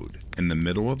haunted road in the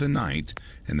middle of the night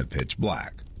in the pitch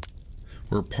black.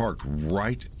 We're parked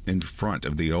right in front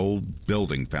of the old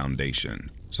building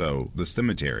foundation, so the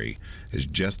cemetery is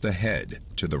just ahead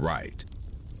to the right.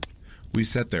 We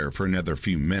sat there for another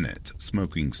few minutes,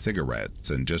 smoking cigarettes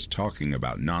and just talking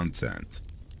about nonsense.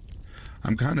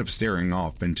 I'm kind of staring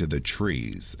off into the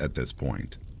trees at this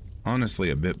point, honestly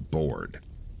a bit bored.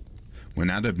 When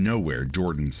out of nowhere,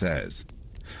 Jordan says,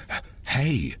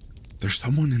 "Hey, there's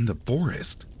someone in the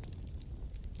forest."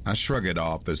 I shrug it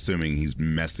off, assuming he's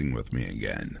messing with me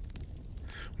again.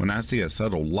 When I see a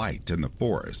subtle light in the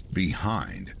forest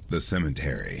behind the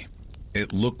cemetery,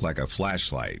 it looked like a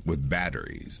flashlight with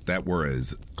batteries that were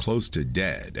as close to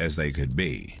dead as they could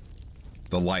be.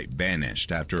 The light vanished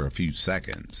after a few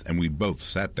seconds, and we both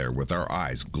sat there with our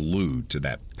eyes glued to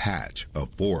that patch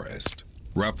of forest.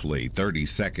 Roughly 30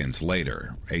 seconds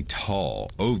later, a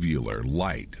tall, ovular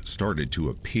light started to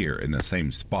appear in the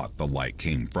same spot the light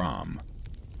came from.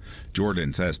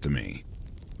 Jordan says to me,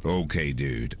 "Okay,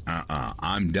 dude,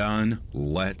 I'm done,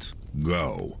 let's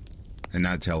go." And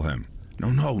I tell him,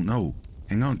 No,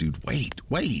 hang on, dude,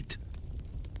 wait.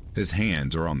 His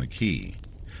hands are on the key,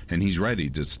 and he's ready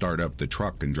to start up the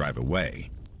truck and drive away.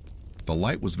 The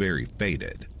light was very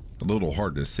faded, a little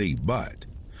hard to see, but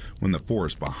when the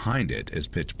forest behind it is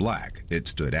pitch black, it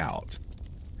stood out.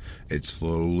 It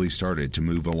slowly started to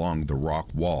move along the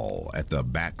rock wall at the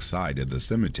back side of the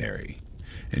cemetery,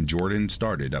 and Jordan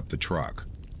started up the truck.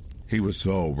 He was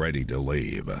so ready to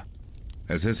leave.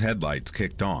 As his headlights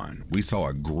kicked on, we saw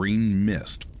a green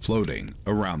mist floating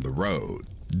around the road.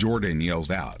 Jordan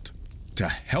yells out, "To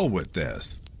hell with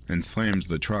this," and slams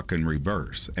the truck in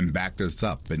reverse and backed us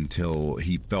up until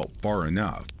he felt far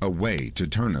enough away to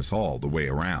turn us all the way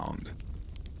around.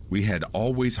 We had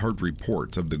always heard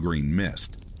reports of the green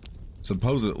mist.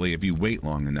 Supposedly, if you wait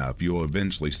long enough, you'll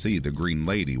eventually see the green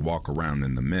lady walk around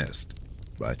in the mist.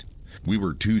 But we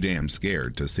were too damn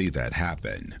scared to see that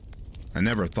happen. I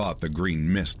never thought the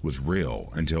green mist was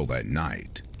real until that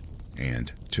night. And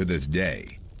to this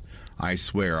day, I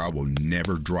swear I will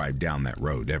never drive down that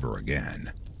road ever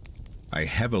again. I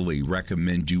heavily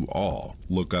recommend you all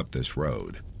look up this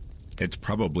road. It's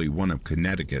probably one of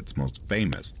Connecticut's most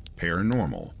famous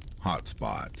paranormal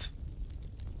hotspots.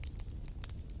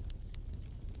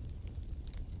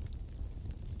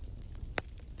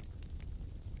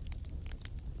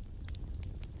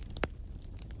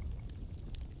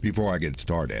 Before I get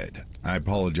started, I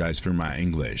apologize for my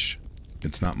English.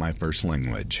 It's not my first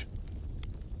language.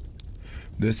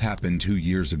 This happened 2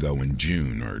 years ago in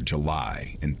June or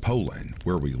July in Poland,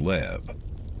 where we live.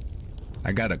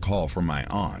 I got a call from my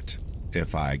aunt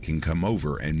if I can come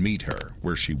over and meet her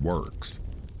where she works.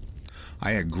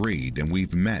 I agreed, and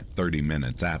we've met 30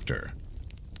 minutes after.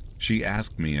 She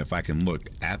asked me if I can look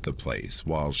at the place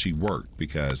while she worked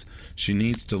because she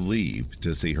needs to leave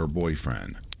to see her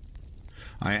boyfriend.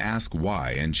 I asked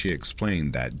why, and she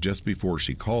explained that just before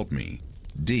she called me,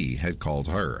 D had called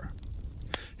her.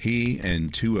 He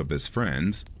and two of his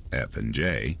friends, F and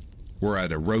J, were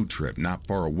at a road trip not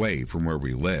far away from where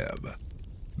we live.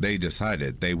 They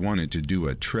decided they wanted to do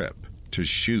a trip to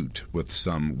shoot with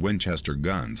some Winchester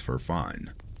guns for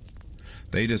fun.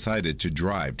 They decided to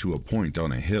drive to a point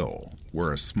on a hill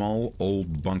where a small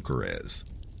old bunker is.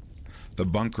 The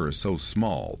bunker is so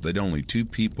small that only 2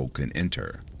 people can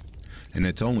enter, and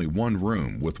it's only one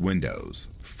room with windows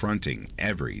fronting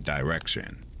every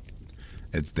direction.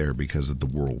 It's there because of the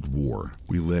World War.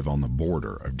 We live on the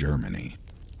border of Germany.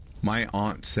 My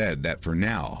aunt said that for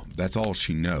now, that's all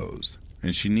she knows,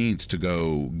 and she needs to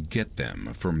go get them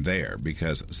from there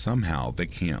because somehow they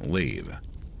can't leave.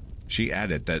 She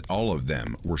added that all of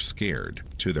them were scared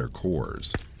to their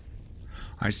cores.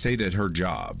 I stayed at her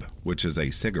job, which is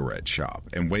a cigarette shop,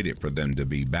 and waited for them to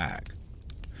be back.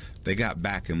 They got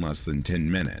back in less than 10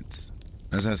 minutes.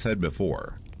 As I said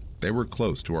before, they were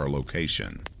close to our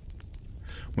location.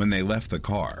 When they left the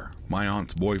car, my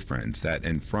aunt's boyfriend sat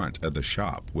in front of the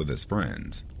shop with his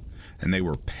friends, and they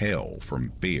were pale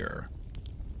from fear.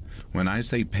 When I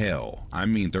say pale, I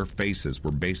mean their faces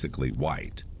were basically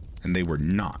white, and they were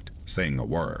not saying a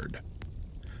word.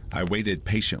 I waited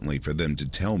patiently for them to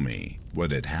tell me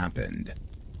what had happened.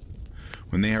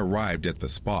 When they arrived at the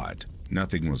spot,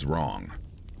 nothing was wrong.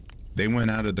 They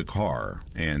went out of the car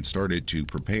and started to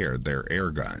prepare their air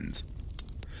guns.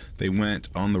 They went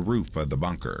on the roof of the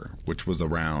bunker, which was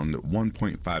around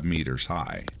 1.5 meters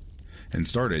high, and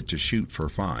started to shoot for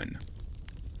fun.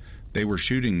 They were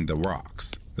shooting the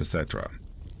rocks, etc.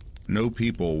 No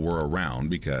people were around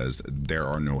because there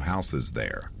are no houses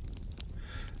there.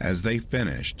 As they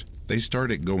finished, they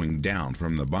started going down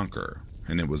from the bunker,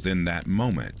 and it was in that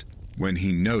moment when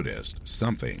he noticed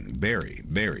something very,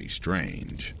 very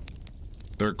strange.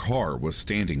 Their car was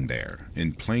standing there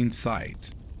in plain sight,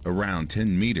 around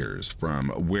 10 meters from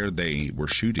where they were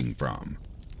shooting from.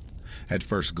 At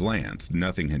first glance,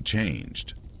 nothing had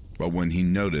changed, but when he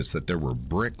noticed that there were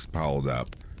bricks piled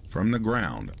up from the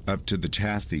ground up to the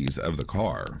chassis of the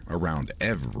car around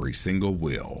every single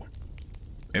wheel.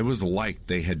 It was like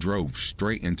they had drove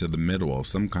straight into the middle of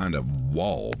some kind of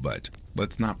wall, but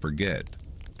let's not forget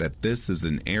that this is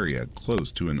an area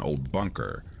close to an old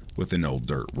bunker with an old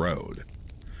dirt road.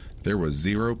 There was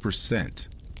 0%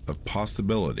 of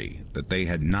possibility that they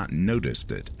had not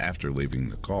noticed it after leaving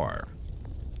the car.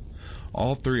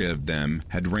 All 3 of them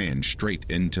had ran straight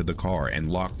into the car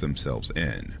and locked themselves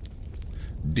in.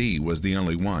 D was the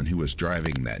only one who was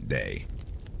driving that day.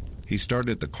 He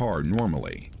started the car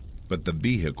normally, but the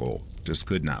vehicle just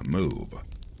could not move.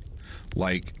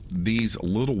 Like these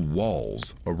little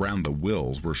walls around the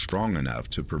wheels were strong enough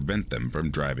to prevent them from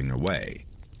driving away.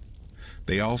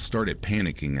 They all started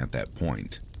panicking at that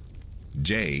point.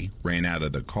 Jay ran out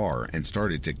of the car and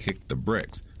started to kick the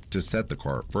bricks to set the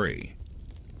car free.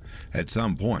 At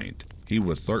some point, he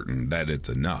was certain that it's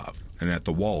enough and that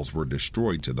the walls were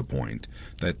destroyed to the point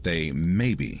that they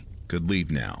maybe could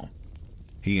leave now.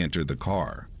 He entered the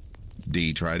car.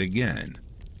 D tried again,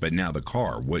 but now the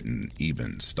car wouldn't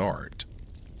even start.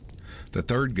 The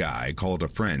third guy called a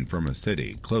friend from a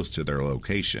city close to their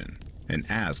location and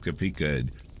asked if he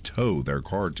could tow their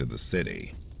car to the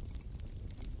city.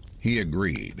 He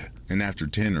agreed, and after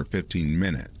 10 or 15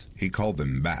 minutes, he called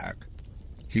them back.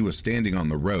 He was standing on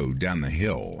the road down the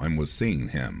hill and was seeing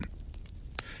him.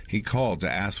 He called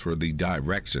to ask for the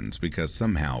directions because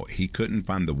somehow he couldn't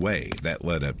find the way that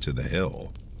led up to the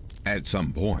hill. At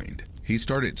some point, he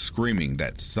started screaming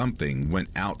that something went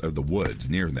out of the woods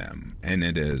near them, and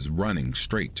it is running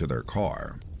straight to their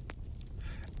car.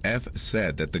 F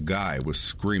said that the guy was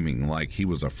screaming like he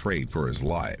was afraid for his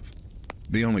life.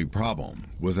 The only problem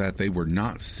was that they were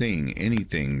not seeing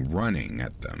anything running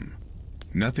at them.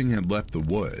 Nothing had left the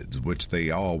woods, which they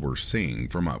all were seeing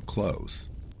from up close.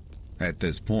 At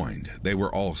this point, they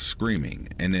were all screaming,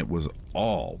 and it was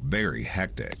all very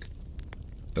hectic.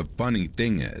 The funny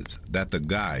thing is that the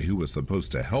guy who was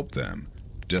supposed to help them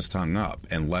just hung up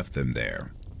and left them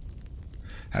there.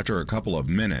 After a couple of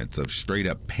minutes of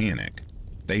straight-up panic,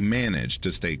 they managed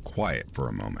to stay quiet for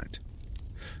a moment.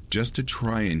 just to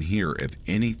try and hear if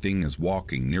anything is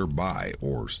walking nearby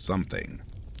or something.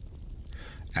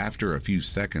 After a few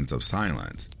seconds of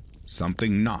silence,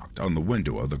 something knocked on the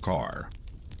window of the car.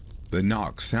 The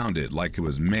knock sounded like it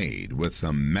was made with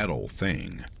some metal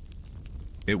thing.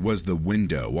 It was the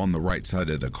window on the right side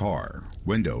of the car,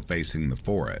 window facing the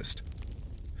forest.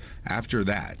 After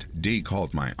that, Dee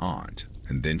called my aunt,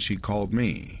 and then she called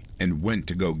me and went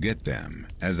to go get them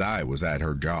as I was at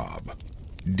her job.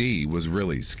 Dee was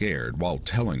really scared while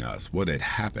telling us what had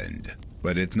happened,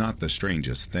 but it's not the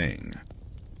strangest thing.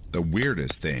 The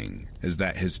weirdest thing is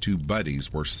that his two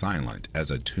buddies were silent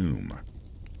as a tomb.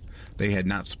 They had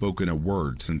not spoken a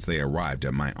word since they arrived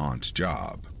at my aunt's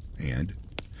job, and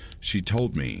she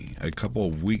told me a couple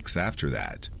of weeks after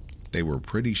that, they were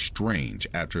pretty strange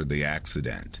after the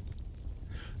accident.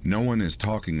 No one is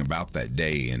talking about that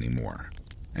day anymore,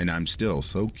 and I'm still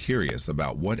so curious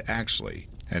about what actually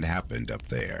had happened up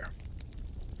there.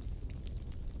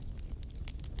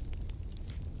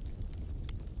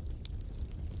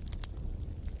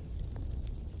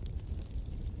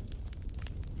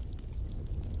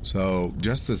 So,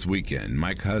 just this weekend,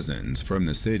 my cousins from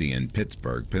the city in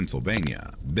Pittsburgh,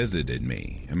 Pennsylvania, visited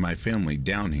me and my family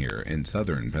down here in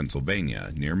southern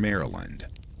Pennsylvania near Maryland.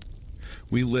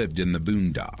 We lived in the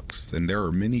boondocks, and there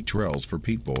are many trails for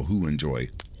people who enjoy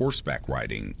horseback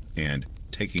riding and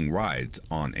taking rides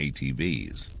on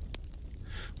ATVs.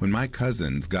 When my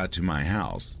cousins got to my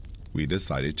house, we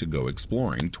decided to go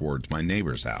exploring towards my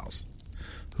neighbor's house,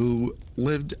 who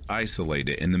lived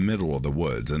isolated in the middle of the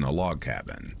woods in a log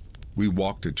cabin. We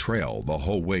walked a trail the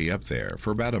whole way up there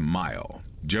for about a mile,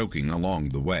 joking along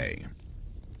the way.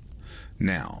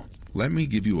 Now, let me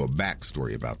give you a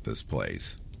backstory about this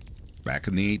place. Back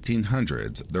in the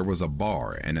 1800s, there was a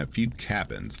bar and a few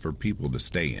cabins for people to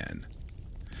stay in.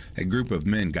 A group of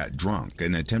men got drunk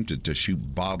and attempted to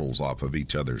shoot bottles off of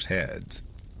each other's heads.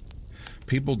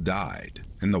 People died,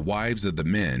 and the wives of the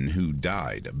men who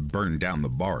died burned down the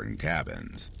bar and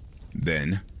cabins.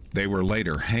 Then, they were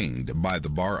later hanged by the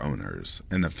bar owners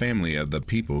and the family of the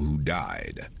people who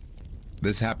died.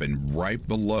 This happened right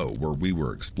below where we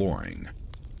were exploring.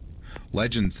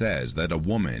 Legend says that a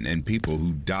woman and people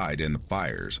who died in the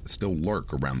fires still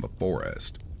lurk around the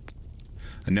forest.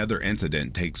 Another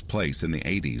incident takes place in the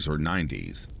 80s or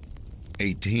 90s.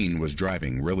 A teen was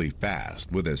driving really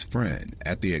fast with his friend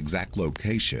at the exact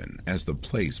location as the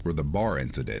place where the bar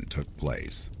incident took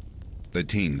place. The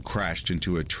teen crashed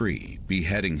into a tree,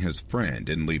 beheading his friend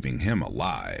and leaving him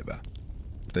alive.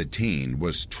 The teen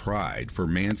was tried for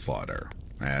manslaughter,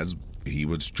 as he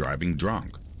was driving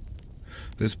drunk.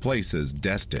 This place is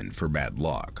destined for bad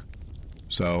luck.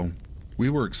 So, we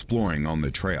were exploring on the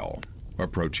trail,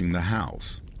 approaching the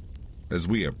house. As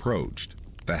we approached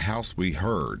the house, we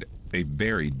heard a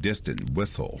very distant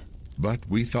whistle, but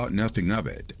we thought nothing of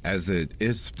it, as it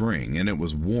is spring and it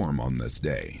was warm on this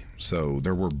day, so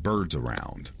there were birds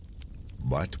around.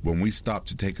 But when we stopped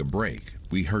to take a break,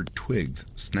 we heard twigs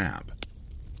snap.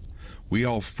 We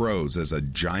all froze as a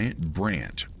giant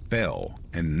branch fell,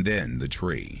 and then the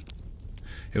tree.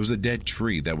 It was a dead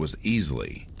tree that was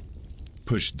easily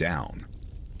pushed down.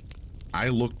 I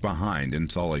looked behind and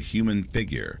saw a human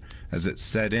figure as it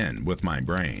set in with my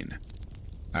brain.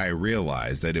 I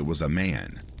realized that it was a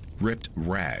man, ripped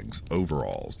rags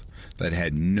overalls that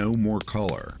had no more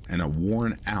color and a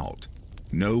worn out,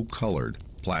 no colored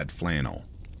plaid flannel.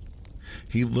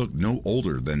 He looked no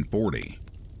older than 40.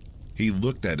 He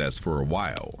looked at us for a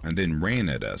while and then ran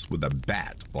at us with a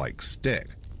bat-like stick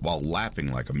while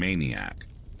laughing like a maniac.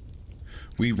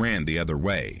 We ran the other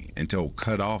way until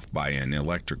cut off by an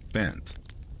electric fence.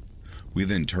 We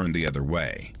then turned the other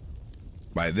way.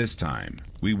 By this time,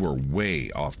 we were way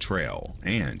off trail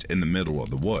and in the middle of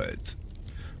the woods,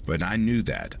 but I knew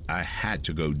that I had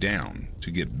to go down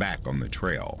to get back on the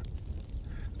trail.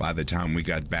 By the time we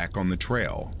got back on the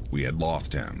trail, we had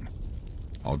lost him.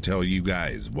 I'll tell you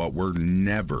guys what we're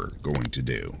never going to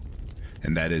do,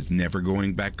 and that is never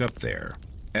going back up there,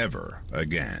 ever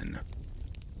again.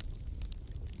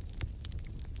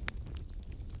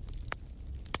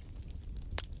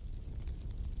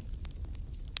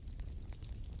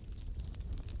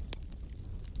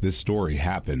 This story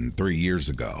happened 3 years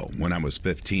ago when I was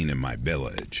 15 in my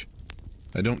village.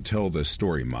 I don't tell this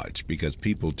story much because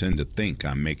people tend to think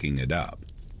I'm making it up.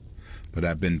 But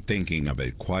I've been thinking of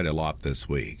it quite a lot this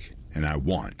week, and I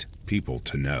want people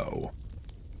to know.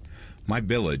 My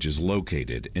village is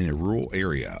located in a rural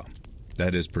area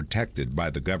that is protected by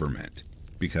the government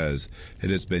because it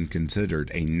has been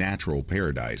considered a natural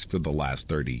paradise for the last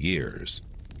 30 years.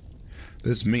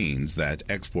 This means that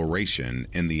exploration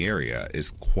in the area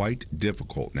is quite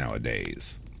difficult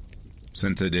nowadays.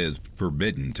 since it is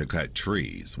forbidden to cut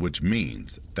trees, which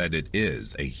means that it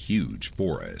is a huge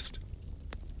forest.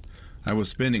 I was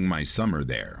spending my summer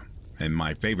there, and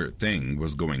my favorite thing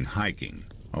was going hiking,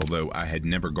 although I had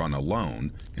never gone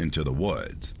alone into the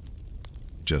woods.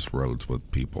 Just roads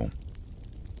with people.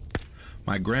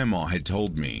 My grandma had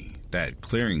told me that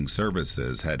clearing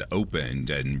services had opened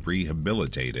and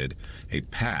rehabilitated a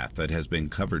path that has been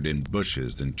covered in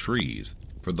bushes and trees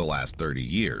for the last 30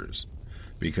 years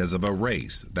because of a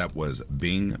race that was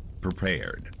being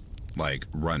prepared, like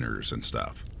runners and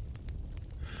stuff.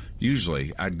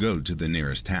 Usually, I'd go to the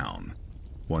nearest town,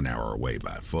 1 hour away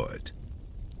by foot,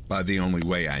 by the only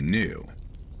way I knew,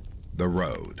 the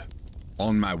road.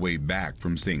 On my way back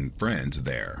from seeing friends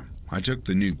there, I took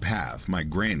the new path my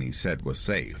granny said was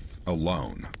safe,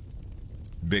 alone.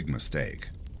 Big mistake.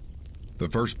 The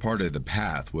first part of the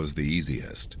path was the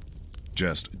easiest.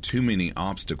 Just too many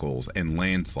obstacles and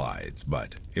landslides,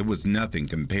 but it was nothing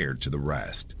compared to the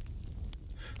rest.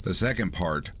 The second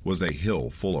part was a hill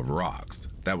full of rocks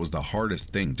that was the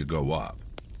hardest thing to go up.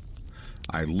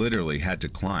 I literally had to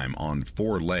climb on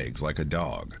 4 legs like a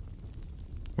dog.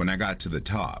 When I got to the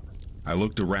top, I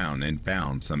looked around and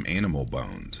found some animal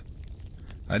bones.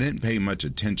 I didn't pay much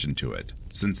attention to it,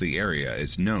 since the area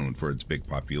is known for its big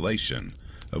population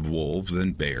of wolves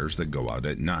and bears that go out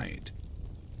at night.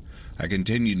 I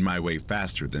continued my way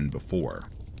faster than before.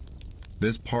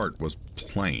 This part was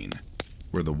plain,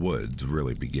 where the woods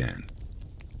really begin,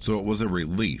 so it was a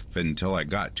relief until I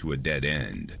got to a dead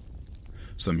end.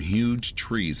 Some huge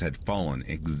trees had fallen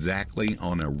exactly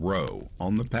on a row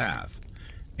on the path,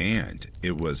 and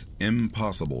it was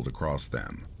impossible to cross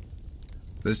them.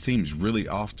 This seems really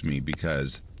off to me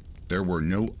because there were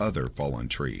no other fallen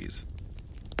trees.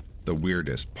 The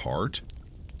weirdest part?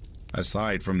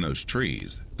 Aside from those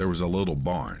trees, there was a little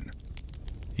barn.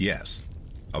 Yes,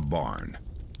 a barn.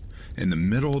 In the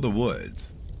middle of the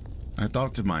woods. I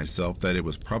thought to myself that it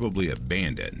was probably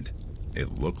abandoned.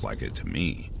 It looked like it to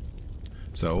me.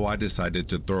 So I decided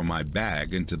to throw my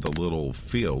bag into the little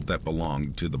field that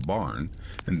belonged to the barn,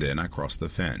 and then I crossed the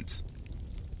fence.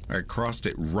 I crossed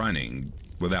it running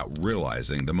without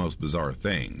realizing the most bizarre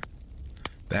thing.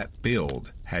 That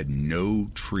field had no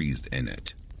trees in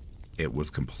it. It was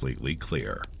completely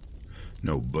clear.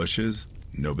 No bushes,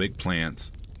 no big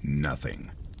plants,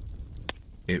 nothing.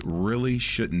 It really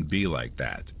shouldn't be like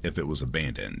that if it was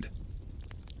abandoned.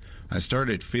 I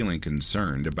started feeling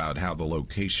concerned about how the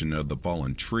location of the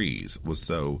fallen trees was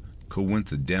so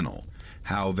coincidental,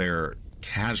 how there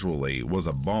casually was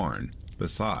a barn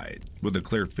beside with a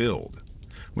clear field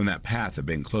when that path had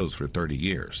been closed for 30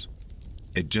 years.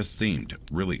 It just seemed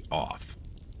really off.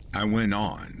 I went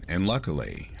on, and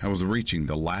luckily, I was reaching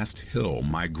the last hill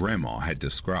my grandma had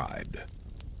described,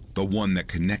 the one that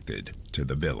connected to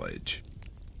the village.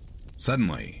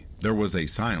 Suddenly, there was a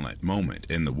silent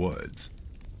moment in the woods,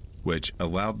 which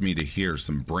allowed me to hear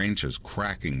some branches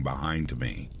cracking behind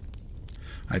me.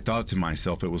 I thought to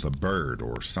myself it was a bird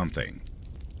or something,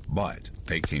 but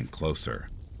they came closer.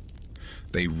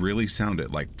 They really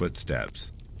sounded like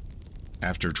footsteps.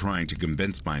 After trying to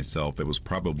convince myself it was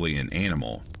probably an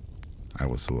animal, I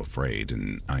was so afraid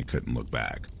and I couldn't look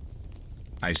back.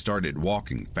 I started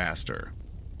walking faster.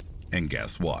 And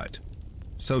guess what?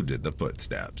 So did the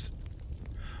footsteps.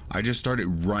 I just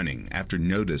started running after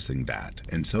noticing that,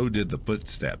 and so did the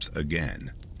footsteps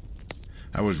again.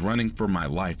 I was running for my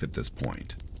life at this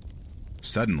point.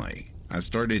 Suddenly, I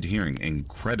started hearing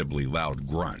incredibly loud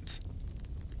grunts.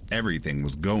 Everything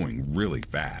was going really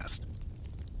fast.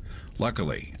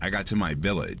 Luckily, I got to my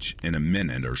village in a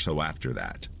minute or so after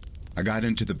that. I got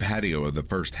into the patio of the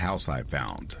first house I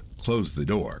found, closed the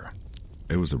door.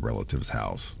 It was a relative's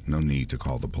house, no need to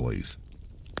call the police.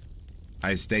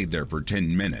 I stayed there for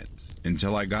 10 minutes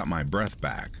until I got my breath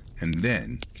back and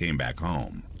then came back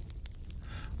home.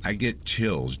 I get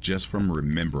chills just from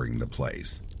remembering the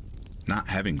place, not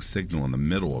having signal in the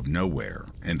middle of nowhere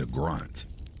and the grunt.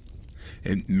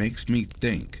 It makes me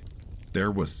think there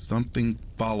was something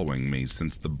following me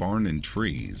since the barn and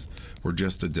trees were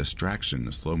just a distraction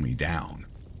to slow me down.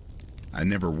 I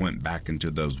never went back into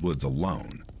those woods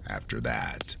alone after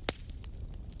that.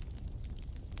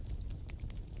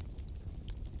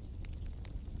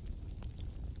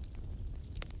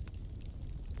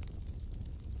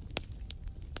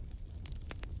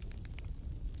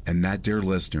 And that, dear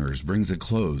listeners, brings a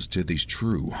close to these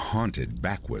true haunted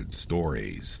backwoods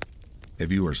stories.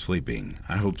 If you are sleeping,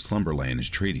 I hope Slumberland is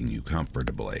treating you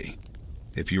comfortably.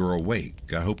 If you are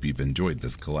awake, I hope you've enjoyed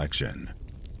this collection.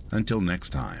 Until next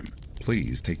time,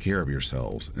 please take care of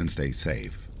yourselves and stay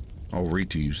safe. I'll read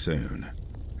to you soon.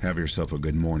 Have yourself a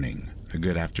good morning, a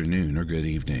good afternoon, or good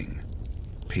evening.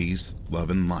 Peace, love,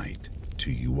 and light to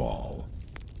you all.